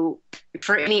to,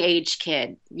 for any age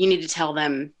kid, you need to tell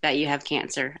them that you have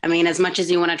cancer. I mean, as much as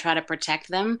you want to try to protect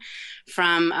them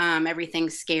from everything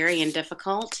scary and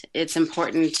difficult, it's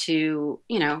important to,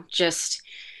 you know, just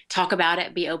talk about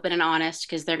it, be open and honest,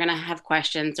 because they're going to have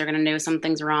questions. They're going to know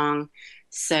something's wrong.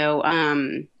 So,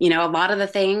 you know, a lot of the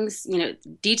things, you know,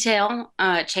 detail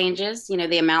changes, you know,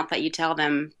 the amount that you tell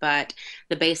them, but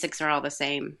the basics are all the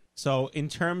same. So in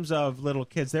terms of little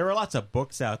kids, there are lots of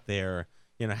books out there,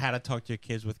 you know, how to talk to your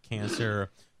kids with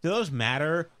cancer. Do those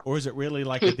matter, or is it really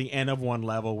like at the end of one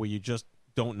level where you just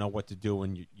don't know what to do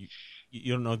and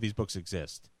you don't know these books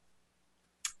exist?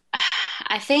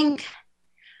 I think,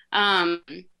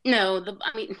 no,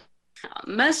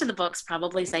 most of the books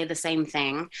probably say the same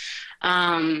thing.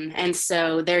 And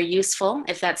so they're useful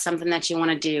if that's something that you want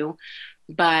to do.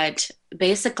 But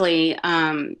basically,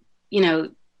 you know,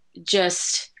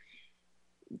 just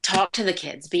talk to the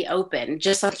kids, be open,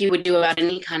 just like you would do about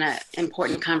any kind of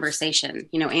important conversation,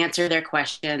 you know, answer their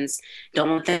questions, don't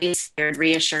let them be scared,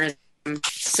 reassure them.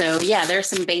 So yeah, there's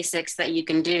some basics that you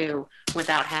can do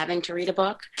without having to read a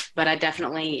book, but I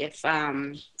definitely, if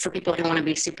for people who want to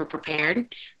be super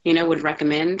prepared, you know, would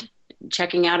recommend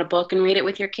checking out a book and read it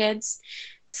with your kids.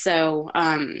 So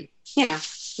yeah,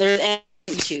 there's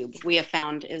YouTube we have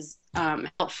found is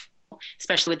helpful,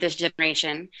 especially with this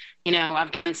generation. You know,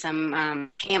 I've done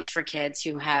some camps for kids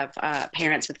who have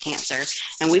parents with cancer,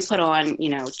 and we put on, you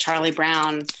know, Charlie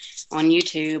Brown on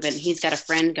YouTube, and he's got a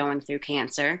friend going through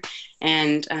cancer,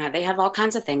 and they have all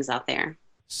kinds of things out there.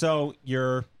 So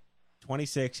you're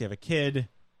 26, you have a kid,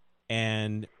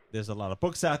 and there's a lot of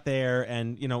books out there,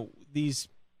 and, you know,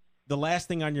 the last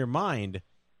thing on your mind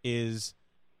is,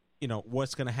 you know,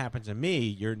 what's going to happen to me?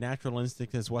 Your natural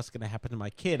instinct is what's going to happen to my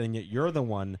kid, and yet you're the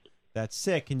one that's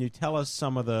sick. Can you share with us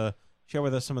some of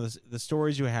the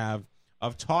stories you have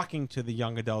of talking to the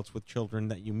young adults with children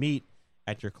that you meet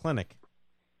at your clinic?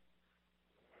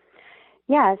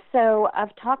 Yeah, so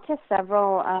I've talked to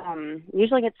several,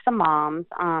 usually it's the moms,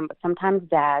 but sometimes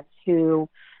dads who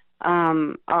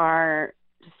are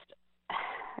just,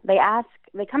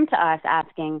 they come to us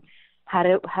asking, how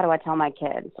do I tell my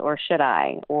kids, or should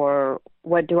I, or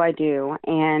what do I do?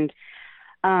 And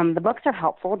The books are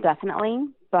helpful, definitely,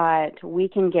 but we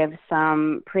can give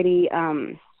some pretty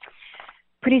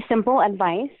simple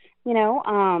advice.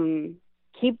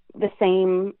 Keep the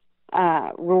same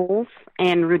rules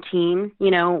and routine,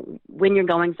 when you're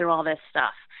going through all this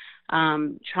stuff.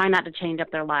 Try not to change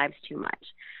up their lives too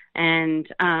much. And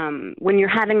when you're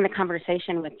having the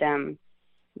conversation with them,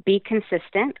 be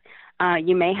consistent.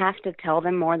 You may have to tell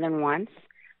them more than once.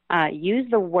 Use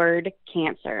the word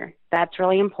cancer. That's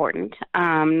really important,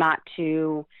 not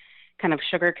to kind of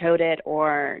sugarcoat it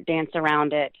or dance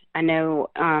around it. I know,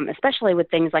 especially with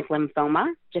things like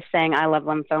lymphoma, just saying I love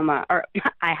lymphoma or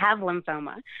I have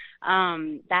lymphoma,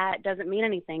 that doesn't mean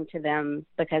anything to them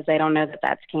because they don't know that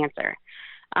that's cancer.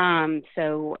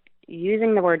 So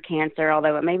using the word cancer,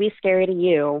 although it may be scary to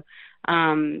you,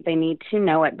 they need to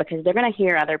know it because they're going to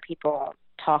hear other people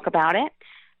talk about it,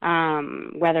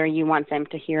 whether you want them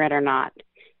to hear it or not.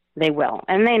 They will,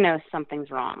 and they know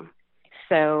something's wrong.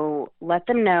 So let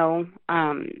them know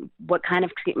what kind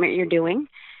of treatment you're doing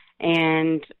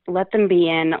and let them be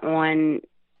in on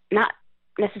not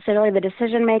necessarily the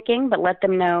decision making, but let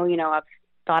them know, I've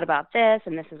thought about this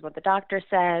and this is what the doctor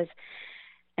says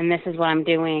and this is what I'm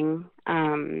doing.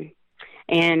 And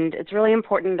it's really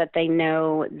important that they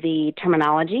know the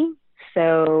terminology.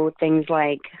 So things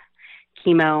like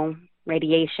chemo,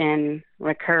 radiation,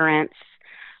 recurrence,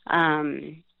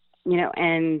 and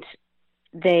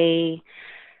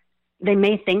they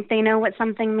may think they know what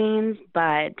something means,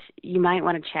 but you might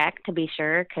want to check to be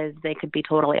sure because they could be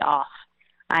totally off.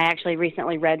 I actually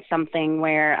recently read something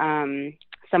where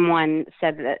someone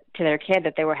said that to their kid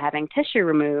that they were having tissue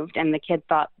removed, and the kid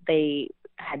thought they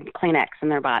had Kleenex in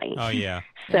their body. Oh, yeah.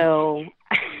 So,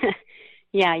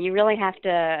 yeah, you really have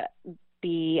to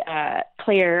be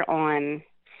clear on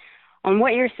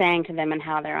what you're saying to them and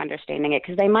how they're understanding it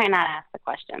because they might not ask the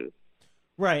questions.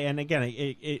 Right, and again,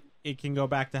 it can go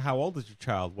back to how old is your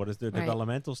child? What is their Right.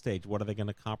 developmental stage? What are they going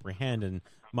to comprehend? And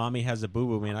mommy has a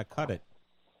boo-boo, may not cut it.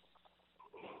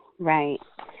 Right.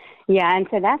 Yeah, and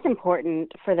so that's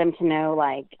important for them to know,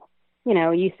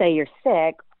 you say you're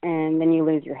sick and then you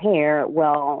lose your hair.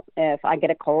 Well, if I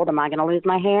get a cold, am I going to lose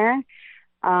my hair?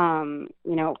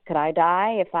 Could I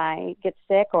die if I get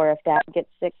sick or if Dad gets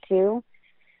sick too?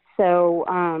 So,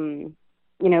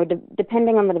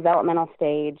 depending on the developmental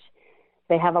stage,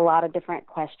 they have a lot of different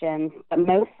questions, but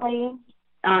mostly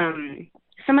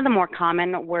some of the more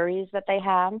common worries that they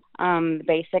have, the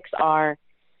basics are,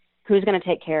 who's going to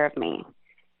take care of me?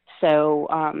 So,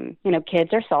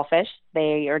 kids are selfish.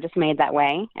 They are just made that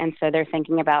way. And so they're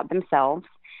thinking about themselves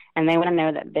and they want to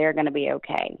know that they're going to be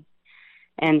okay.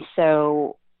 And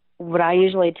so what I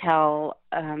usually tell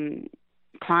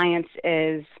clients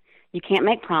is you can't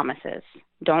make promises.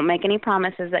 Don't make any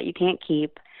promises that you can't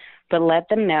keep, but let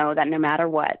them know that no matter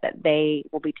what, that they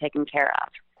will be taken care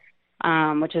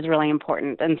of, which is really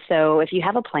important. And so if you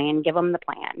have a plan, give them the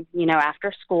plan.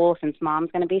 After school, since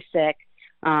mom's going to be sick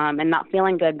and not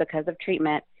feeling good because of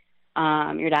treatment,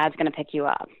 your dad's going to pick you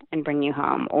up and bring you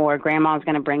home, or grandma's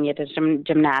going to bring you to some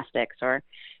gymnastics or,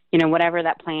 whatever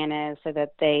that plan is so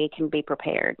that they can be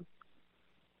prepared.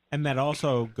 And that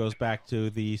also goes back to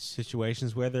the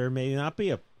situations where there may not be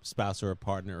a spouse or a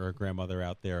partner or a grandmother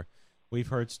out there. We've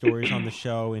heard stories on the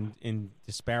show in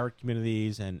disparate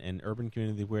communities and urban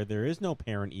communities where there is no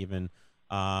parent even.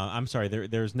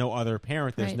 There's no other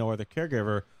parent, there's Right. no other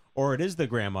caregiver, or it is the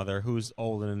grandmother who's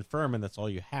old and infirm, and that's all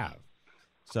you have.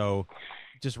 So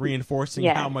just reinforcing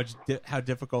Yeah. how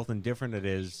difficult and different it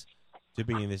is to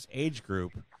be in this age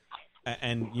group.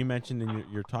 And you mentioned in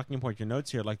your talking point, your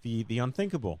notes here, like the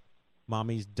unthinkable.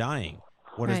 Mommy's dying.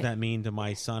 What does Right. that mean to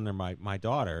my son or my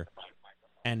daughter?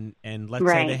 And let's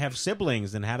say Right. they have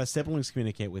siblings, and how do siblings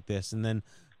communicate with this? And then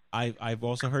I've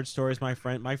also heard stories. My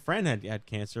friend had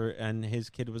cancer, and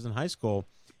his kid was in high school,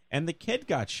 and the kid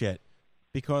got shit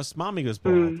because mommy was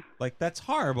bald. Like, that's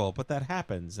horrible, but that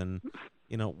happens. And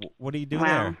what do you do Wow.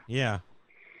 there? Yeah.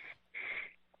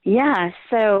 Yeah.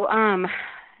 So,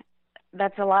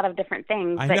 that's a lot of different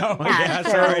things. I but know. yeah, Yeah,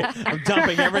 so- sorry. I'm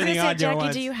dumping I was everything gonna say, on you at Jackie,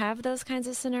 once. do you have those kinds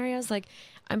of scenarios? Like,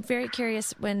 I'm very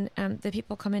curious when the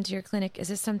people come into your clinic, is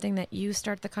this something that you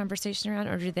start the conversation around,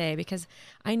 or do they? Because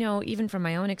I know, even from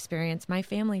my own experience, my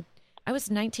family, I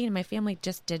was 19 and my family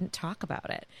just didn't talk about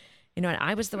it. And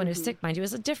I was the one who was sick, mind you.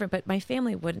 It was different, but my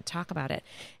family wouldn't talk about it.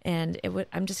 And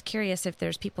I'm just curious if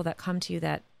there's people that come to you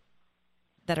that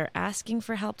are asking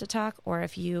for help to talk, or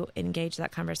if you engage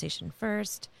that conversation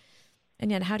first. And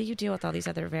yet, how do you deal with all these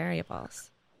other variables?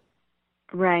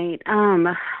 Right.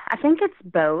 I think it's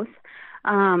both.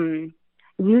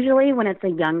 Usually when it's a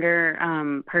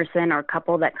younger person or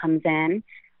couple that comes in,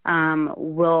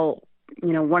 we'll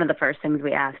one of the first things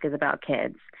we ask is about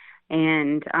kids,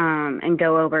 and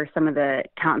go over some of the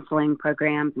counseling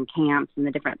programs and camps and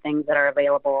the different things that are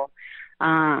available.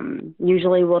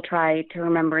 Usually we'll try to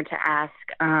remember to ask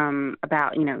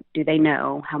about, do they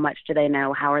know? How much do they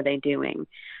know? How are they doing?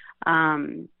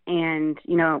 And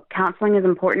counseling is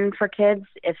important for kids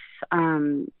if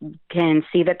can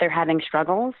see that they're having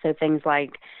struggles. So things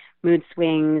like mood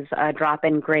swings, drop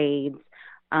in grades,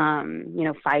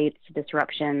 fights,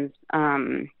 disruptions.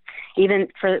 Even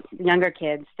for younger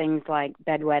kids, things like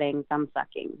bedwetting, thumb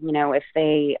sucking, if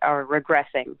they are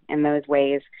regressing in those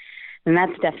ways, then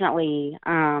that's definitely,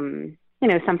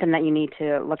 something that you need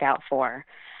to look out for.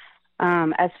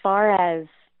 As far as,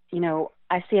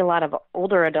 I see a lot of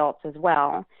older adults as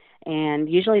well, and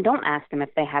usually don't ask them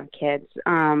if they have kids.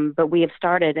 But we have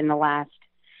started in the last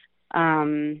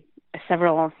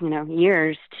several,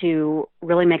 years to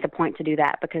really make a point to do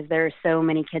that, because there are so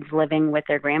many kids living with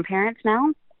their grandparents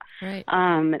now. Right.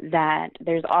 That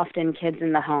there's often kids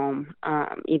in the home,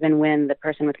 even when the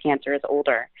person with cancer is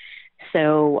older.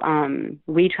 So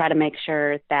we try to make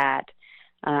sure that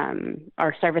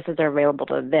our services are available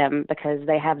to them, because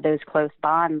they have those close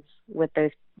bonds with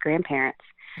those grandparents.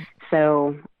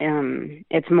 So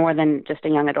it's more than just a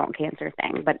young adult cancer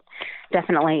thing, but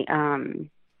definitely,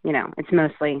 it's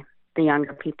mostly the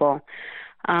younger people,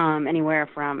 anywhere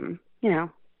from,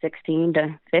 16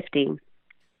 to 50.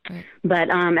 Right.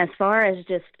 But as far as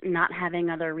just not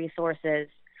having other resources,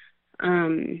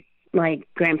 like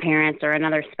grandparents or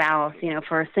another spouse,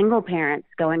 for single parents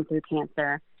going through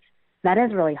cancer, that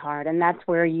is really hard. And that's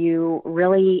where you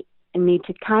really need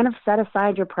to kind of set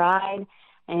aside your pride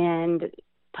and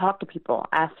talk to people,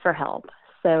 ask for help.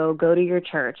 So go to your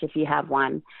church if you have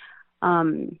one.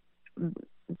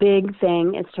 Big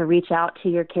thing is to reach out to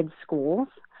your kids' schools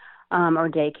or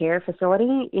daycare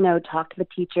facility, talk to the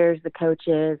teachers, the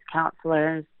coaches,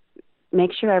 counselors,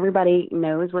 make sure everybody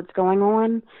knows what's going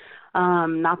on.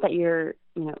 Not that you're,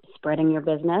 spreading your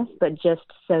business, but just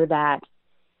so that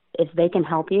if they can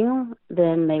help you,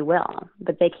 then they will.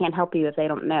 But they can't help you if they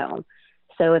don't know.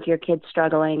 So if your kid's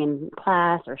struggling in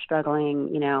class or struggling,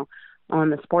 on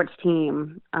the sports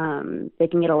team, they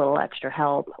can get a little extra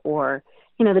help. Or,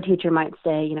 the teacher might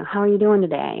say, how are you doing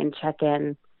today? And check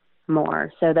in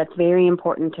more. So that's very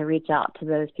important to reach out to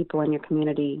those people in your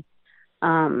community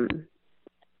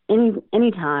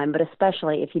anytime, but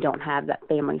especially if you don't have that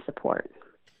family support.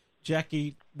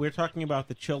 Jackie, we're talking about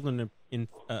the children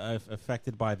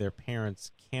affected by their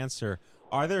parents' cancer.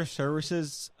 Are there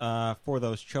services for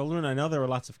those children? I know there are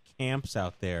lots of camps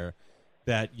out there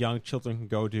that young children can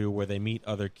go to where they meet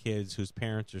other kids whose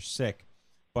parents are sick.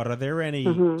 But are there any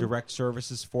direct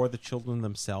services for the children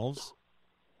themselves?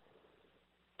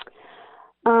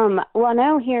 Well, I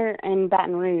know here in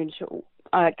Baton Rouge,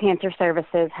 Cancer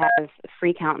Services has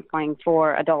free counseling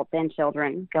for adults and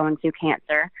children going through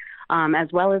cancer, as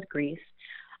well as grief.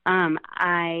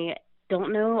 I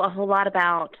don't know a whole lot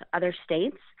about other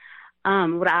states.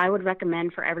 What I would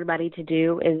recommend for everybody to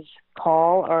do is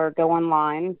call or go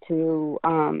online to,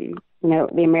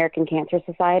 the American Cancer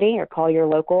Society, or call your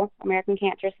local American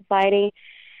Cancer Society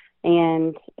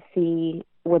and see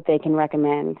what they can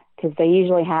recommend, because they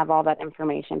usually have all that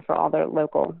information for all their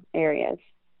local areas.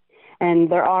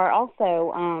 And there are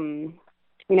also,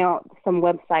 some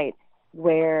websites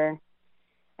where,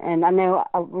 and I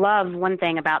love one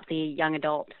thing about the young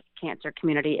adult cancer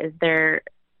community is they're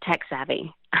tech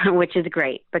savvy, which is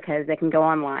great because they can go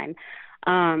online.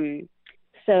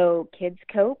 So Kids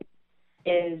Cope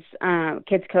is,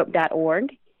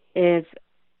 kidscope.org is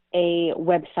a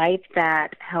website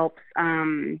that helps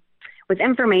with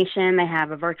information. They have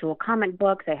a virtual comic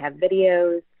book. They have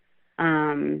videos.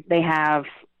 They have,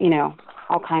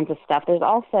 all kinds of stuff. There's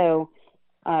also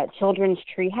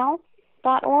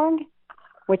childrenstreehouse.org,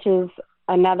 which is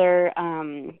another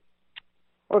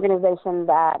organization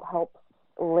that helps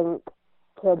link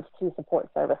kids to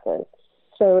support services.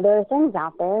 So there are things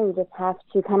out there. You just have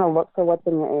to kind of look for what's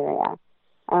in your area.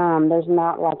 There's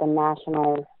not like a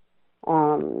national,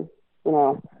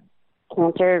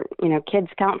 cancer, kids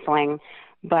counseling,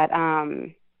 but,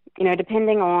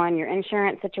 depending on your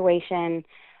insurance situation,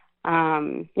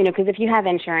 because if you have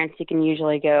insurance, you can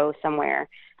usually go somewhere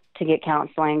to get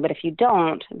counseling. But if you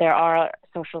don't, there are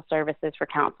social services for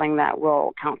counseling that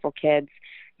will counsel kids.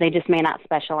 They just may not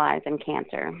specialize in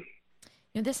cancer.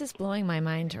 This is blowing my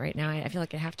mind right now. I feel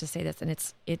like I have to say this, and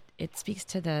it speaks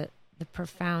to the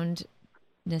profound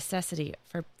necessity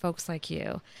for folks like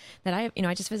you that I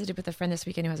just visited with a friend this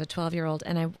weekend who has a 12-year-old,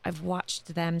 and I've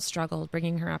watched them struggle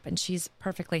bringing her up, and she's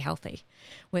perfectly healthy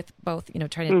with both,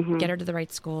 trying to get her to the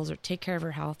right schools or take care of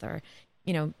her health or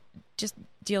just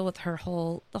deal with the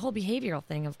whole behavioral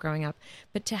thing of growing up.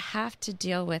 But to have to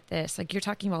deal with this, like you're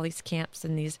talking about all these camps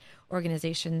and these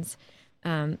organizations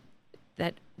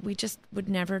that we just would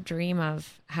never dream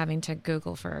of having to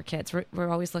Google for our kids. We're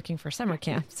always looking for summer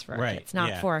camps for our kids,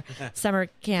 not for summer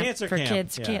camp Cancer for camp.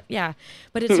 kids. Yeah.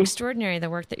 But it's extraordinary, the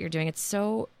work that you're doing. It's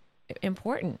so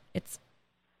important. It's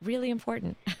really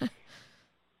important.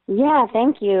 Yeah,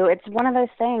 thank you. It's one of those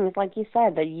things, like you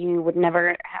said, that you would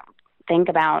never think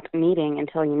about needing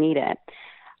until you need it.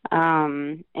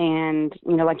 And,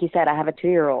 like you said, I have a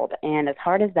 2-year-old, and as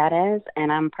hard as that is,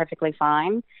 and I'm perfectly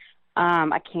fine,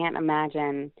 I can't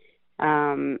imagine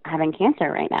having cancer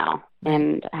right now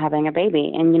and having a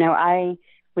baby. And, I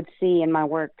would see in my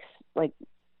work, like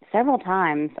several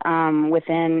times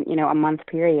within, a month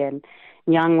period,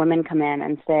 young women come in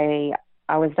and say,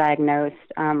 I was diagnosed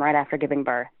right after giving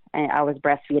birth. And I was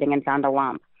breastfeeding and found a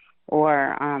lump.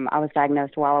 Or I was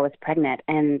diagnosed while I was pregnant.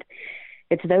 And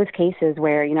it's those cases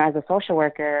where, as a social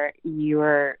worker,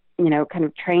 you're, kind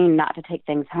of trained not to take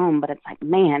things home, but it's like,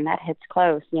 man, that hits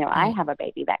close. I have a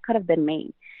baby. That could have been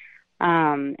me.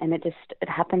 And it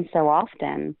happens so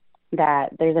often that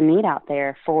there's a need out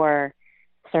there for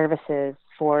services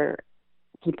for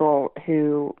people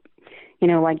who,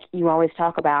 like you always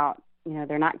talk about,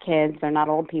 they're not kids, they're not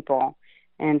old people.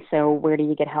 And so where do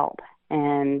you get help?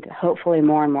 And hopefully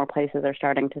more and more places are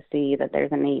starting to see that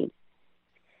there's a need.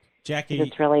 Jackie,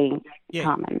 it's really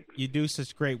common. You do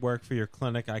such great work for your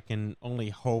clinic. I can only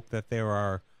hope that there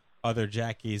are other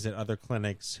Jackies at other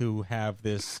clinics who have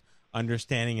this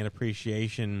understanding and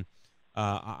appreciation.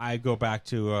 I go back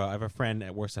to, I have a friend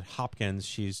that works at Hopkins.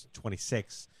 She's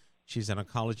 26. She's an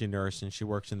oncology nurse, and she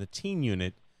works in the teen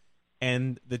unit.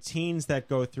 And the teens that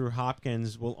go through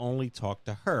Hopkins will only talk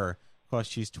to her because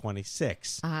she's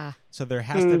 26. So there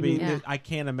has to be, I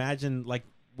can't imagine, like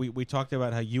we talked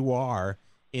about how you are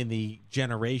in the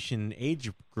generation age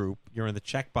group, you're in the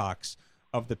checkbox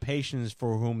of the patients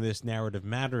for whom this narrative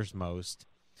matters most.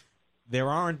 There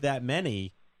aren't that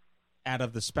many out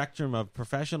of the spectrum of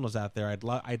professionals out there.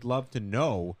 I'd love to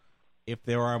know if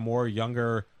there are more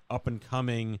younger,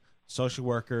 up-and-coming social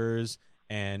workers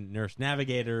and nurse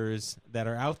navigators that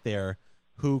are out there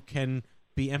who can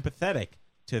be empathetic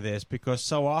to this, because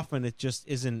so often it just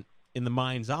isn't in the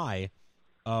mind's eye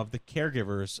of the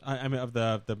caregivers, of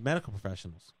the medical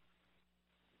professionals.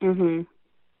 Mhm.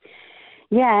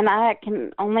 Yeah, and I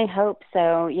can only hope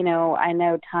so. I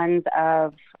know tons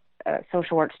of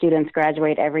social work students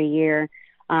graduate every year,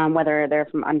 whether they're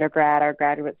from undergrad or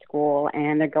graduate school,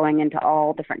 and they're going into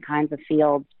all different kinds of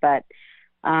fields. But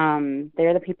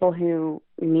they're the people who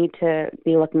need to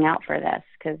be looking out for this,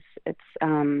 because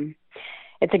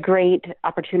it's a great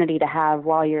opportunity to have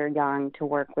while you're young to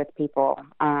work with people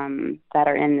that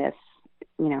are in this,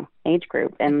 age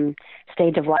group and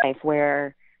stage of life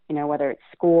where, whether it's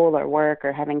school or work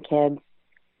or having kids,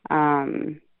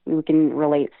 we can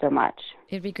relate so much.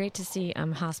 It'd be great to see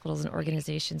hospitals and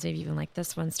organizations, maybe even like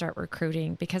this one, start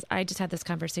recruiting, because I just had this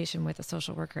conversation with a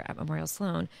social worker at Memorial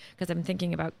Sloan, because I'm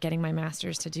thinking about getting my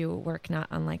master's to do work not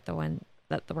unlike the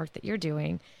work that you're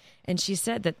doing. And she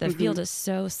said that the field is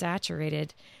so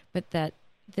saturated, but that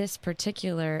this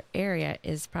particular area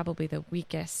is probably the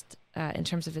weakest in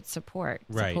terms of its support,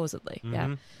 supposedly. Mm-hmm.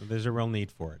 Yeah, there's a real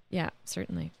need for it. Yeah,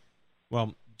 certainly.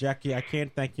 Well, Jackie, I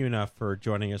can't thank you enough for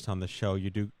joining us on the show.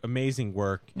 You do amazing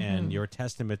work, and you're a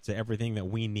testament to everything that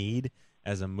we need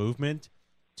as a movement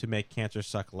to make cancer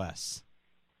suck less.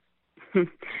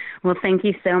 Well, thank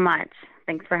you so much.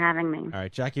 Thanks for having me. All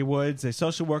right, Jackie Woods, a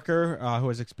social worker who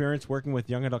has experience working with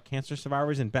young adult cancer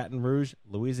survivors in Baton Rouge,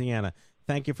 Louisiana.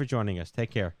 Thank you for joining us.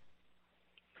 Take care.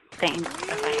 Thanks.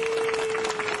 Bye-bye.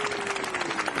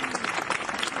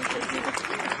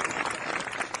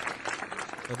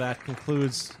 So that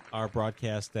concludes our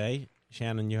broadcast day.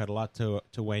 Shannon, you had a lot to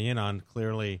weigh in on.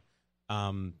 Clearly,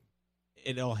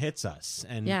 it all hits us.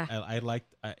 And I like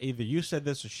either you said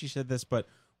this or she said this, but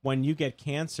when you get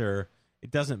cancer,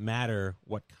 it doesn't matter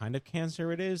what kind of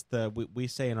cancer it is. We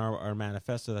say in our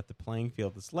manifesto that the playing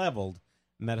field is leveled,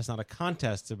 and that it's not a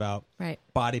contest about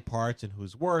body parts and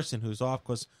who's worse and who's off.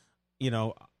 Because,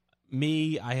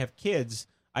 I have kids.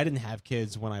 I didn't have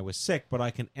kids when I was sick, but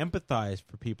I can empathize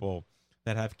for people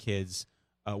that have kids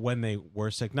when they were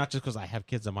sick. Not just because I have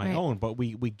kids of my own, but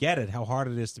we get it, how hard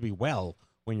it is to be well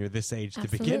when you're this age to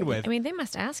begin with. I mean, they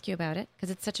must ask you about it because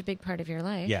it's such a big part of your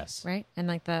life. Yes. Right? And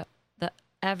like the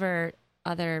ever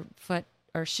other foot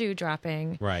or shoe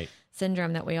dropping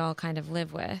syndrome that we all kind of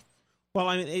live with. Well,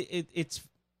 I mean, it's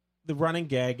the running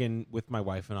gag with my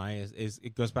wife and I is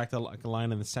it goes back to like a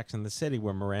line in the Sex and the City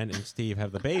where Miranda and Steve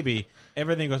have the baby.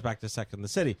 Everything goes back to Sex and the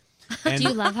City. And do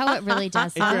you love how it really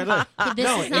does that?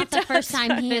 This is not the first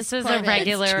time This is a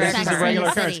regular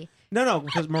occurrence. No,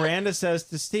 because Miranda says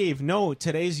to Steve, "No,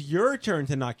 today's your turn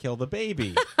to not kill the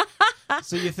baby."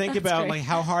 So you think about like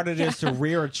how hard it is to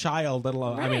rear a child, let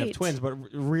alone I mean, of twins, but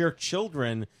rear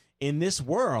children in this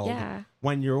world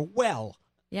when you're well.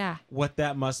 Yeah. What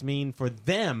that must mean for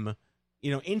them,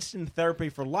 instant therapy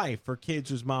for life for kids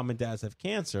whose mom and dads have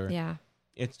cancer. Yeah.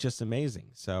 It's just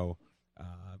amazing. So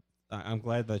I'm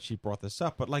glad that she brought this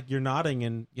up. But like you're nodding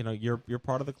and, you're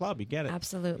part of the club. You get it.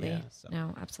 Absolutely. Yeah,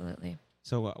 No, absolutely.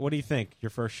 So what do you think? Your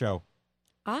first show?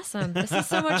 Awesome. This is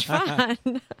so much fun.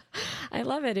 I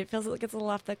love it. It feels like it's a little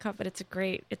off the cuff, but it's a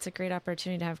great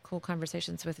opportunity to have cool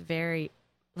conversations with very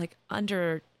like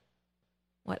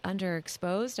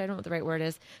underexposed? I don't know what the right word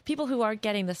is. People who are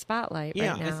getting the spotlight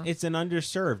right now. It's an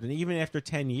underserved. And even after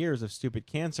 10 years of Stupid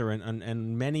Cancer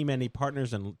and many, many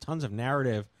partners and tons of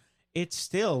narrative, it's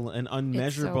still an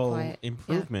unmeasurable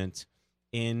improvement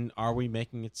in are we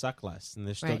making it suck less? And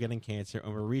they're still getting cancer,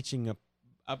 and we're reaching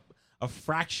a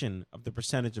fraction of the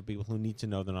percentage of people who need to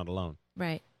know they're not alone.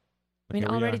 Right. I mean,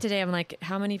 already today, I'm like,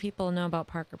 how many people know about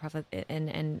Parker Puffin?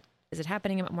 And is it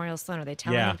happening at Memorial Sloan? Are they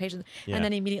telling the patients? Yeah. And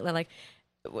then immediately, like,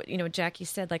 Jackie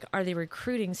said, like, are they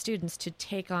recruiting students to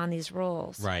take on these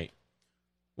roles? Right.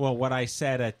 Well, what I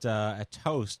said at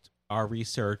Toast, our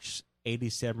research,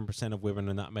 87% of women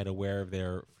are not made aware of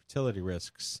their fertility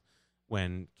risks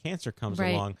when cancer comes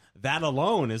along. That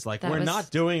alone is like, we're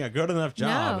not doing a good enough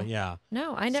job.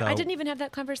 No, I didn't even have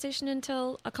that conversation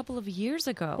until a couple of years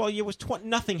ago. Well, it was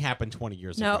nothing happened 20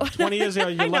 years ago. 20 years ago,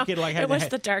 you're lucky to like it was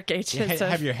the dark ages.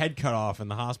 Have your head cut off in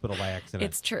the hospital by accident.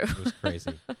 It's true. It was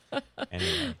crazy.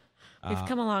 Anyway. We've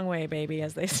come a long way, baby,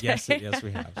 as they say. Yes,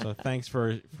 we have. So thanks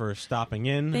for stopping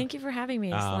in. Thank you for having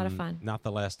me. It's a lot of fun. Not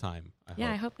the last time.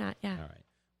 I hope not. Yeah. All right.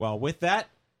 Well, with that,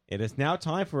 it is now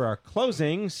time for our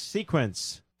closing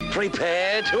sequence.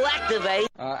 Prepare to activate.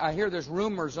 I hear there's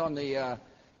rumors on the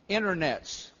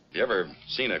internets. You ever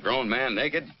seen a grown man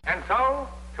naked? And so,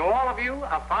 to all of you,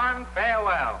 a fond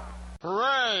farewell.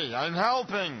 Hooray! I'm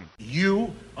helping.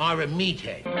 You are a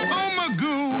meathead. Oh,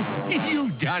 Magoo,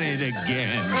 you've done it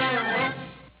again.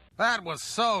 That was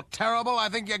so terrible, I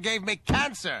think you gave me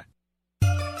cancer.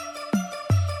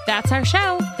 That's our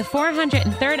show, the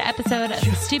 403rd episode of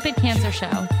The Stupid Cancer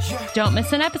Show. Don't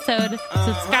miss an episode.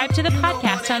 Subscribe to the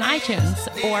podcast on iTunes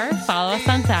or follow us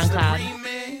on SoundCloud.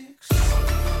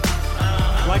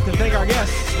 I'd like to thank our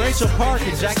guests, Rachel Park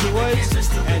and Jackie Woods,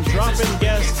 and drop-in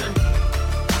guest,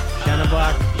 Shannon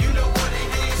Black.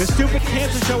 The Stupid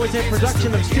Cancer Show is a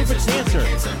production of Stupid Cancer,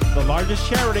 the largest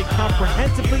charity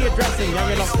comprehensively addressing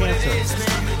young adult cancer.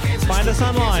 Find us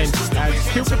online at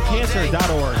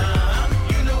stupidcancer.org.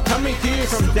 Coming to you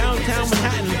from downtown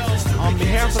Manhattan, on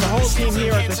behalf of the whole team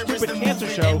here at the Stupid Cancer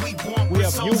Show, we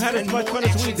hope you had as much fun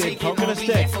as we did poking a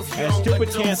stick at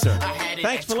Stupid Cancer.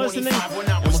 Thanks for listening,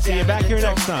 and we'll see you back here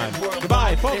next time.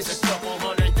 Goodbye, folks.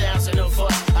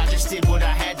 I just did what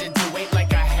I had to do, ain't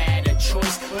like I had a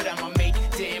choice, but I'ma make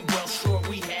damn well sure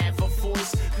we have a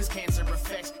voice, cause cancer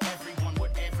affects everyone,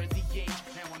 whatever the age.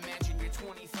 Now imagine you're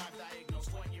 25,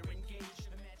 diagnosed when you're engaged.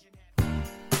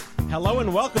 Hello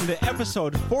and welcome to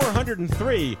episode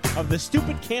 403 of the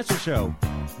Stupid Cancer Show.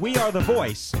 We are the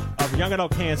voice of young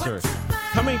adult cancer.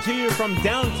 Coming to you from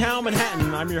downtown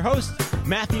Manhattan, I'm your host,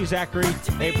 Matthew Zachary,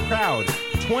 a proud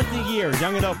 20-year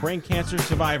young adult brain cancer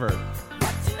survivor.